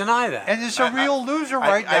 You can't deny that. and it's a real loser I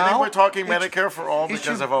right now. think we're talking It's- Medicare for all it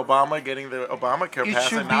because should- of Obama getting the Obamacare it passed,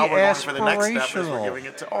 should and now be we're going for the next step is aspirational. we're giving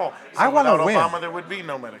it to all. I wanna without win. Obama, there would be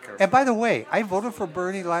no Medicare. And by the way, I voted for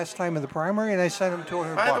Bernie last time in the primary, and I sent him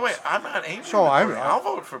 $200. By the way, I'm not angry. So with I'm- Bernie. I'll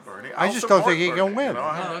vote for Bernie. I I'll just don't support think he can Bernie, win. you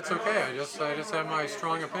know? No, that's okay. I just have my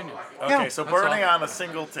strong opinion. Okay, Yeah. so That's Bernie all. on a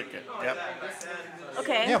single ticket. Yep.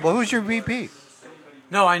 Okay. yeah, well, who's your VP?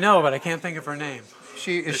 No, I know, but I can't think of her name. Is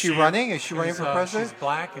she she- running? Is she running She's, for president? She's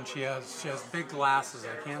black and she has big glasses.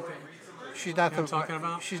 I can't think. She's not You know the. what I'm talking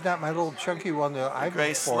about? She's not my little chunky one that I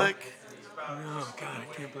Grace vote for. Slick. Oh God,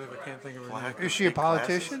 I can't believe I can't think of her Black. Is she a Big glasses.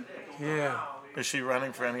 politician? name. Yeah, Is she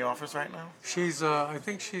running for any office right now? she's. I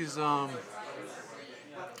think she's.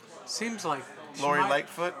 Seems like. she Lori might-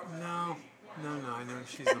 Lightfoot. No. I know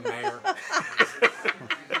she's the mayor. I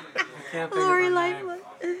can't think Lori of her name. Lightfoot.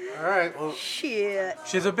 All right. Well, Shit.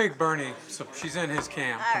 She's a big Bernie, so she's in his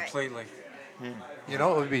camp All right. completely. you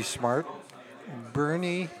know it would be smart.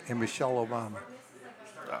 Bernie and Michelle Obama.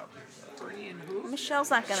 Michelle's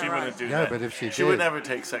not She gonna run. wouldn't do Yeah, that. but if she would did- never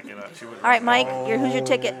take second up. She would. All right, Mike. Who's your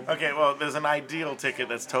ticket? Okay, well, there's an ideal ticket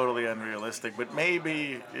that's totally unrealistic, but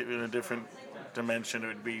maybe in a different dimension, it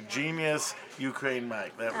would be genius Ukraine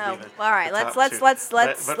Mike. That would Oh, be the. all right, the let's- top let's- two. let's- But,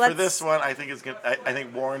 let's- but for let's- this one, I think it's good. I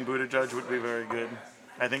think Warren Buttigieg would be very good.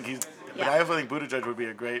 I think he's. But Yeah. I also think Buttigieg would be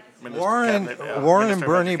a great minister. Warren, cabinet, Warren and minister of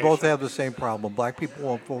Bernie both education. have the same problem. Black people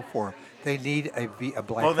won't vote for him. They need a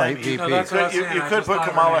black Well, then white you- VP. No, that's what I was You saying. could I put just thought of her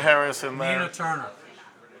Kamala name. Harris in Nina there. Turner.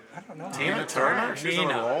 I don't know. Tina Turner? She's a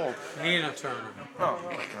little old. Nina Turner. Oh,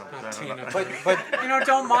 Not Tina. But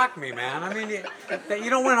don't mock me, man. I mean, you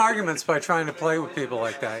don't win arguments by trying to play with people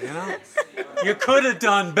like that, you know? You could have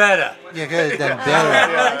done better. You could have done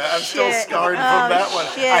better. yeah, I'm still shit. scarred from Oh, that one.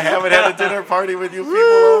 shit. I haven't had a dinner party with you people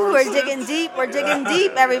Woo, over we're since. digging deep. We're digging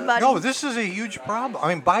deep, everybody. No, this is a huge problem.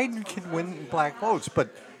 I mean, Biden can win black votes, but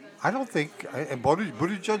I don't think, and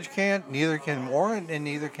Buttigieg can't, neither can Warren, and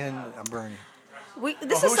neither can Bernie.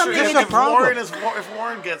 This Who is something. should- This is a problem. if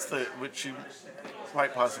Warren gets the, which she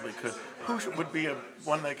quite possibly could, would be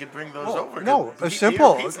one that could bring those over? No, He- a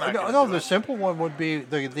simple. Pete's not gonna No, do the it. simple one would be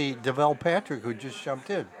the Deval Patrick who just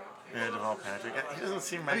jumped in. Yeah, Deval Patrick. He doesn't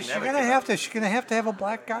seem I mean, magnetic. she's gonna have to have a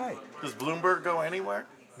black guy. Does Bloomberg go anywhere?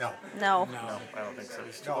 No. No. No, I don't think so.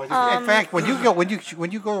 He's too No, old. in fact, when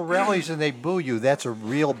you go to rallies and they boo you, that's a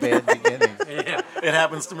real bad beginning. Yeah. It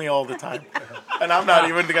happens to me all the time. And I'm not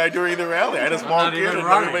even the guy doing the rally. I just walk not in even and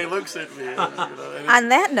running. everybody looks at me. On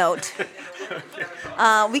that note,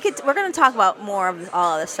 we're going to talk about more of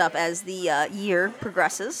all of this stuff as the year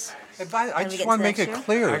progresses. I we just get want to to make next it year?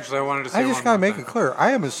 clear. Actually, I wanted to say I just one gotta more make thing. it clear.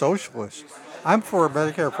 I am a socialist. I'm for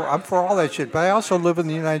Medicare. I'm for all that shit. But I also live in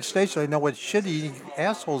the United States. And I know what shitty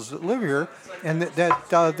assholes that live here, and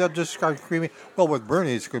they'll just start screaming. Well, with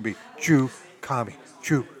Bernie, it's going to be Jew, commie,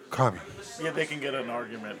 Jew, commie. Yeah, they can get an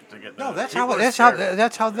argument to get that. No, that's People how. are scared.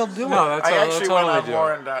 That's how they'll do No, it. that's I how actually that's went how on they do it.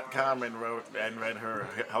 Warren.com and read her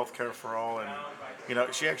Healthcare for All, and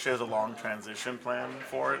she actually has a long transition plan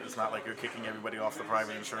for it. It's not like you're kicking everybody off the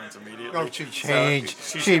private insurance immediately. No, she So changed.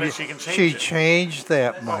 she can change She it. changed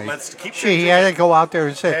that, Mike. let's keep She changing had it. to go out there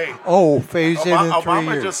and say, Hey, "Oh, phase in 3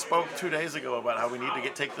 Obama years." just spoke 2 days ago about how we need to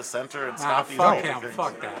take the center and Nah, stop these fuck other him. things.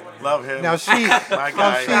 Fuck that. Love him. Now see, My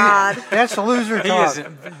guy. God. that's loser He talk. is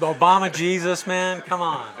Obama Jesus, man. Come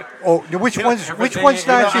on. Oh, which one's Everything- not you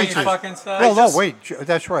know how you Jesus? fucking say? Well, no, just- wait,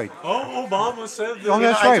 that's right. Oh, Obama said that. Oh,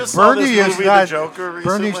 that's I right. just saw this Bernie is movie, The not. Joker, Bernie's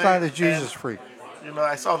recently, not a Jesus and- freak.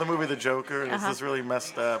 I saw the movie The Joker, and it's this really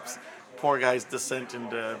messed up. Poor guy's descent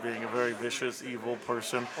into being a very vicious, evil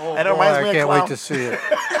person. Oh, and it boy, reminds I me of can't Clown. wait to see it.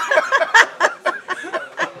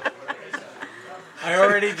 I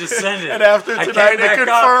already descended. And after I tonight, came it back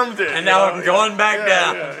confirmed up, it. And now I'm going back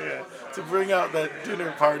down. Yeah. To bring out that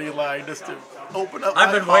dinner party line, just to open up. I've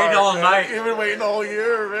my been waiting heart, all man. night. You've been waiting all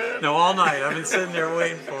year, man. No, all night. I've been sitting there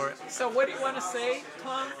waiting for it. So what do you want to say,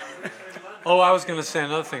 Tom? Oh, I was going to say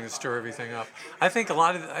another thing to stir everything up. I think a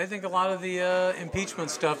lot of the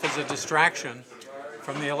impeachment stuff is a distraction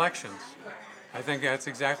from the elections. I think that's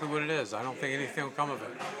exactly what it is. I don't think anything will come of it.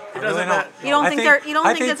 I doesn't really that- You don't I think there- you don't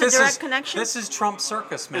I think there's a this direct is- connection? This is Trump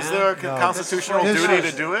circus, man. Is there a constitutional this duty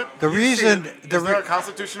is- to do it? the You see reason- it. the Is there a re-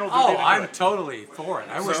 constitutional duty Oh, to do I'm it? totally for it.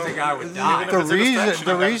 I wish So, the guy would even die. if The it's a distraction,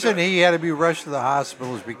 the you have reason to- he had to be rushed to the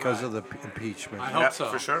hospital is because of the impeachment. I hope Yeah, so.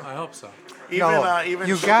 for sure. I hope so. Even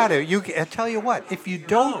you got to. I tell you what, if you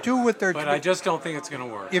don't No, do what they're But I just don't think it's going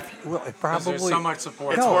to work. it 'Cause probably there's so much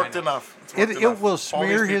support. It's No. worked enough. It's worked it enough. will All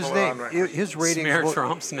smear these his people are on name. record. His ratings Smear will,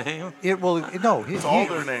 Trump's name. It will no. It's all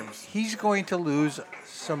their names. He's going to lose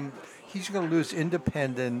some. He's going to lose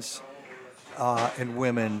independence and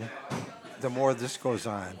women the more this goes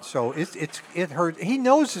on. So it hurt. He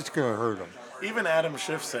knows it's going to hurt him. Even Adam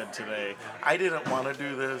Schiff said today, I didn't want to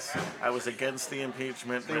do this. I was against the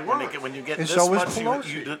impeachment. But when you get And this so was much,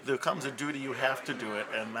 Pelosi. there comes a duty. You have to do it,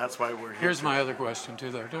 and that's why we're here. Here's my other question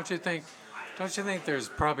too, though. Don't you think there's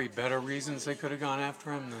probably better reasons they could have gone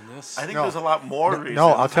after him than this? I think No. there's a lot more reasons. No,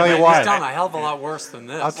 I'll tell you He's why. done a hell of a lot worse than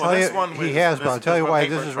this. I'll tell this you, one he was- has, but this- I'll tell this you one why.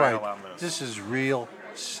 paper This is trail right. on this. This is real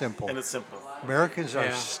simple. And it's simple. Americans are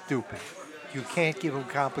Yeah. stupid. You can't give them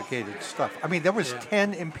complicated stuff. I mean, there was Yeah.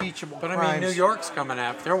 10 impeachable But I crimes. mean, New York's coming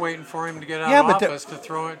after. They're waiting for him to get out Yeah, of but the- office to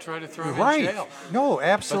try to throw him right? in jail. No, But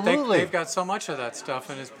absolutely. they've got so much of that stuff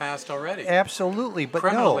in his past already. Absolutely, but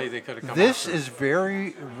Criminally, no. they could have come This after him. is very,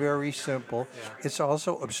 very simple. Yeah. It's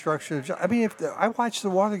also obstruction of justice. I mean, I watched the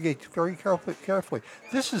Watergate very carefully.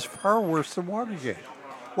 This is far worse than Watergate.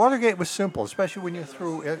 Watergate was simple, especially when you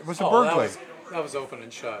threw it was a Oh, burglary. that was open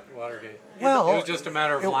and shut. Watergate. Well, it was just a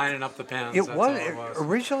matter of it- lining up the pens. It That's was all it was.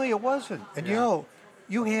 originally. It wasn't, and you Yeah. know,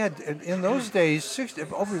 you had in those days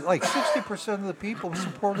 60% of the people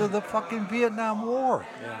supported the fucking Vietnam War.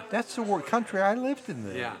 Yeah. That's the country I lived in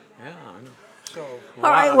then. Yeah, I know. So All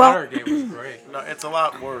right, well- Watergate was great. No, it's a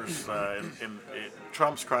lot worse.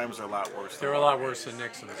 Trump's crimes are a lot worse. They were a lot worse than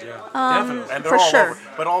Nixon's. Yeah, definitely. And they're For all sure. over.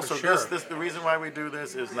 But also, For sure. the reason why we do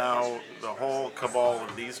this is now the whole cabal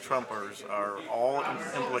of these Trumpers are all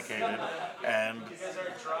implicated, and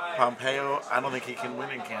Pompeo, I don't think he can win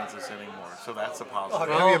in Kansas anymore. So that's a positive.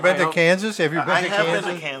 have you been I to hope- Kansas? Have you been I to have Kansas?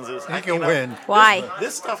 been to Kansas. You can win. Why?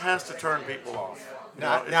 This stuff has to turn people off.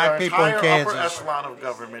 Not It's our people in entire upper Kansas. echelon of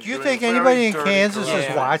government. Do you doing think very anybody in dirty, Kansas corrupt is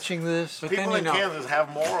Yeah. watching this? But People then, in you know, Kansas have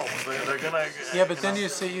morals. They're gonna. yeah, but then you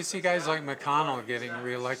see guys like McConnell getting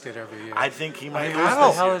reelected every year. I think he might mean, lose what the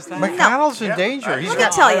this hell year. is that? McConnell's in Yeah. danger. He's Let me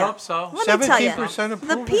got tell I you. hope so. Let me tell you. 17% The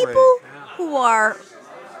approval people rate. who are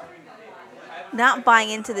not buying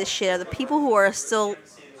into this shit are the people who are still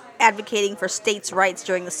advocating for states' rights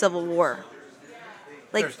during the Civil War.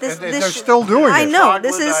 Like this, and this they're sh- still doing I it. know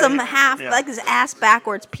this is some Yeah. like this ass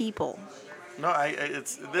backwards people. No,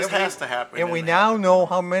 this has to happen. And we now know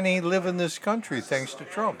how many live in this country thanks to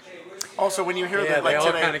Trump. Also, when you hear Yeah, that, they like all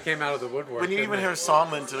today, kind of came out of the woodwork. when you didn't even they? hear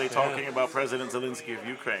Sondland today talking about President Zelensky of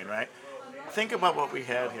Ukraine, right? Think about what we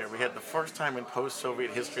had here. We had the first time in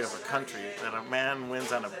post-Soviet history of a country that a man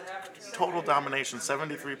wins on a total domination,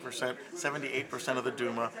 73%, 78% of the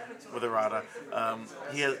Duma with the Rada.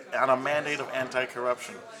 He has on a mandate of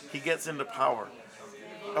anti-corruption. He gets into power.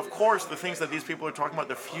 Of course, the things that these people are talking about,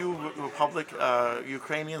 the few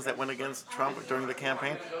Ukrainians that went against Trump during the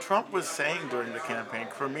campaign, Trump was saying during the campaign,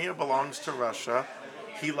 Crimea belongs to Russia.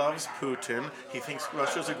 He loves Putin. He thinks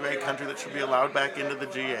Russia's a great country that should be allowed back into the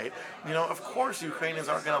G8. You know, of course, Ukrainians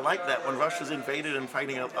aren't going to like that when Russia's invaded and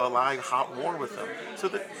fighting a live, hot war with them. So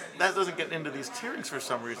that doesn't get into these hearings for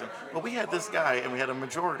some reason. But we had this guy, and we had a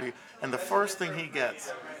majority, and the first thing he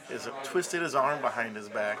gets is twisted his arm behind his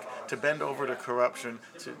back to bend over to corruption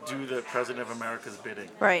to do the President of America's bidding.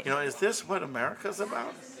 Right. You know, is this what America's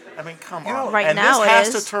about? I mean, come know, on. Right and now this it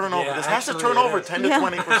has is. to turn over. Yeah, This has to actually turn it over is. 10 to Yeah.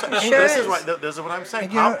 20%. Sure This is. is why. This is what I'm saying.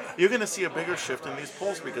 And you know- You're going to see a bigger shift in these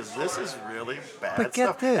polls because this is really bad But get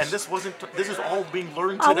stuff. this. And this is all being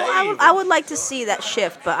learned I, today. I would like to see that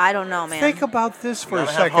shift, but I don't know, man. Think about this for a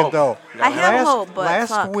gotta have second, hope. though. You gotta I have hope, but last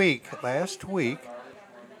fuck. week,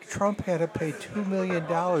 Trump had to pay $2 million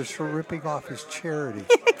for ripping off his charity.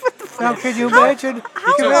 Now, can you imagine?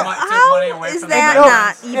 How, Can you took ima- money how away is from that No,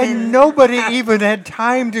 not even? and nobody even had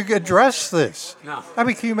time to address this. No. I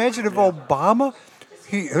mean, can you imagine if Obama,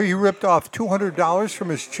 he ripped off $200 from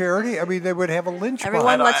his charity? I mean, they would have a lynch mob.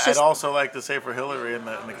 Everyone- let's I'd just- also like to say for Hillary and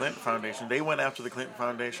the Clinton Foundation, they went after the Clinton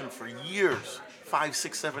Foundation for years, 5,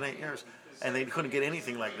 6, 7, 8 years, and they couldn't get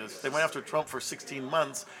anything like this. They went after Trump for 16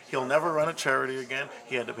 months. He'll never run a charity again.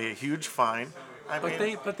 He had to pay a huge fine. I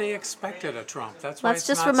mean, But they expected a Trump. That's why Let's it's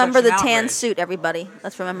just not remember such the an tan outrage. suit, everybody.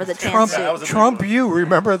 Let's remember the tan Trump, suit. that was a big Trump, one. you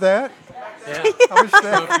remember that? Yeah. How much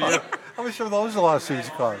that? How much of those lawsuits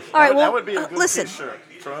cost? All right, that well, would be a good listen, T-shirt.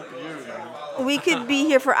 Trump, you. we could be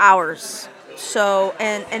here for hours. So,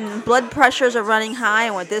 and blood pressures are running high,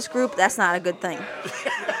 and with this group, that's not a good thing.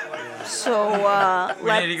 So,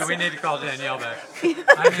 We need to call Danielle back. She needs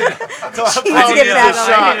I to need get back a-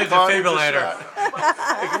 on. I need a Bobby's a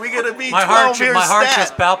defibrillator. Can we get a B12 My heart here just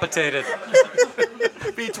stat? palpitated.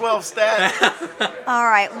 B12 stat. All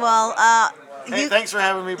right, well, Hey, you, thanks for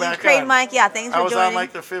having me back Ukraine on. Mike, yeah, thanks I for was joining. on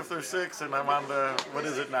like the 5th or 6th, and I'm on the, what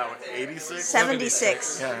is it now, 86?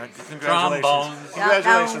 76. Yeah, congratulations. Trombones.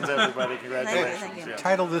 Congratulations, Yeah, everybody. Congratulations. thank you. Yeah.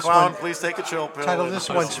 Title this Clown, one. please take a chill pill. Title and this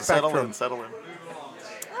one settle Spectrum. in, settle in.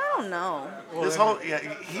 I don't know. This whole, yeah,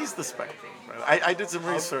 he's the spectrum. Right? I did some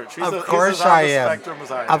research. He's Of course he's as on I the am. spectrum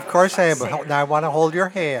as I am. Of course I am. Now I want to hold your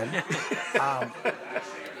hand.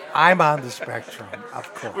 I'm on the spectrum,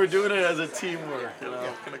 of course. We're doing it as a teamwork,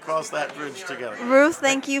 Gonna cross that bridge together. Ruth,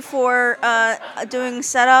 thank you for doing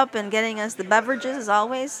setup and getting us the beverages as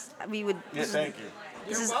always. We would. Yeah, thank you.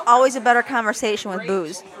 This is always a better conversation with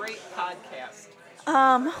booze. Great podcast.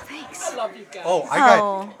 Thanks. I love you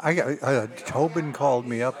guys. I got. Tobin called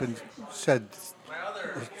me up and said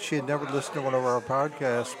she had never listened to one of our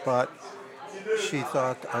podcasts, but she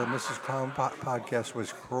thought our Mrs. Clown podcast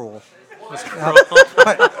was cruel.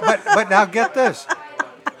 But now get this.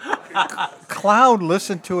 Clown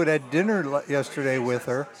listened to it at dinner yesterday with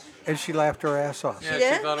her, and she laughed her ass off. Yeah, She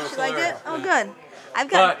did? she thought it was She liked it? hilarious. Oh, good.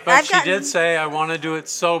 I've But she gotten- did say, I want to do it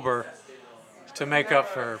sober to make up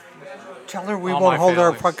for. Tell her we All won't my hold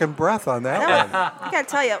our failings. fucking breath on that one. I gotta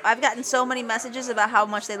tell you, I've gotten so many messages about how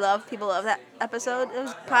much people love that episode. It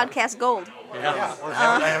was podcast gold. Yeah.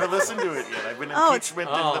 I haven't listened to it yet. I've been Oh, it's-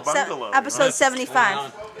 impeachment in the Se- bungalow. episode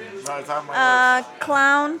 75. No, it's on my list.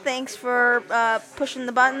 Clown, thanks for pushing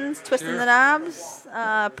the buttons, twisting Sure. the knobs.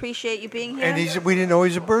 Appreciate you being here. And we didn't know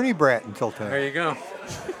he's a Bernie brat until There tonight. you go.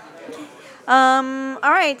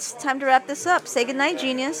 All right, time to wrap this up. Say goodnight,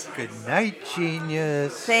 genius. Good night,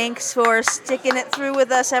 genius. Thanks for sticking it through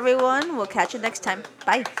with us, everyone. We'll catch you next time.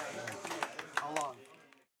 Bye.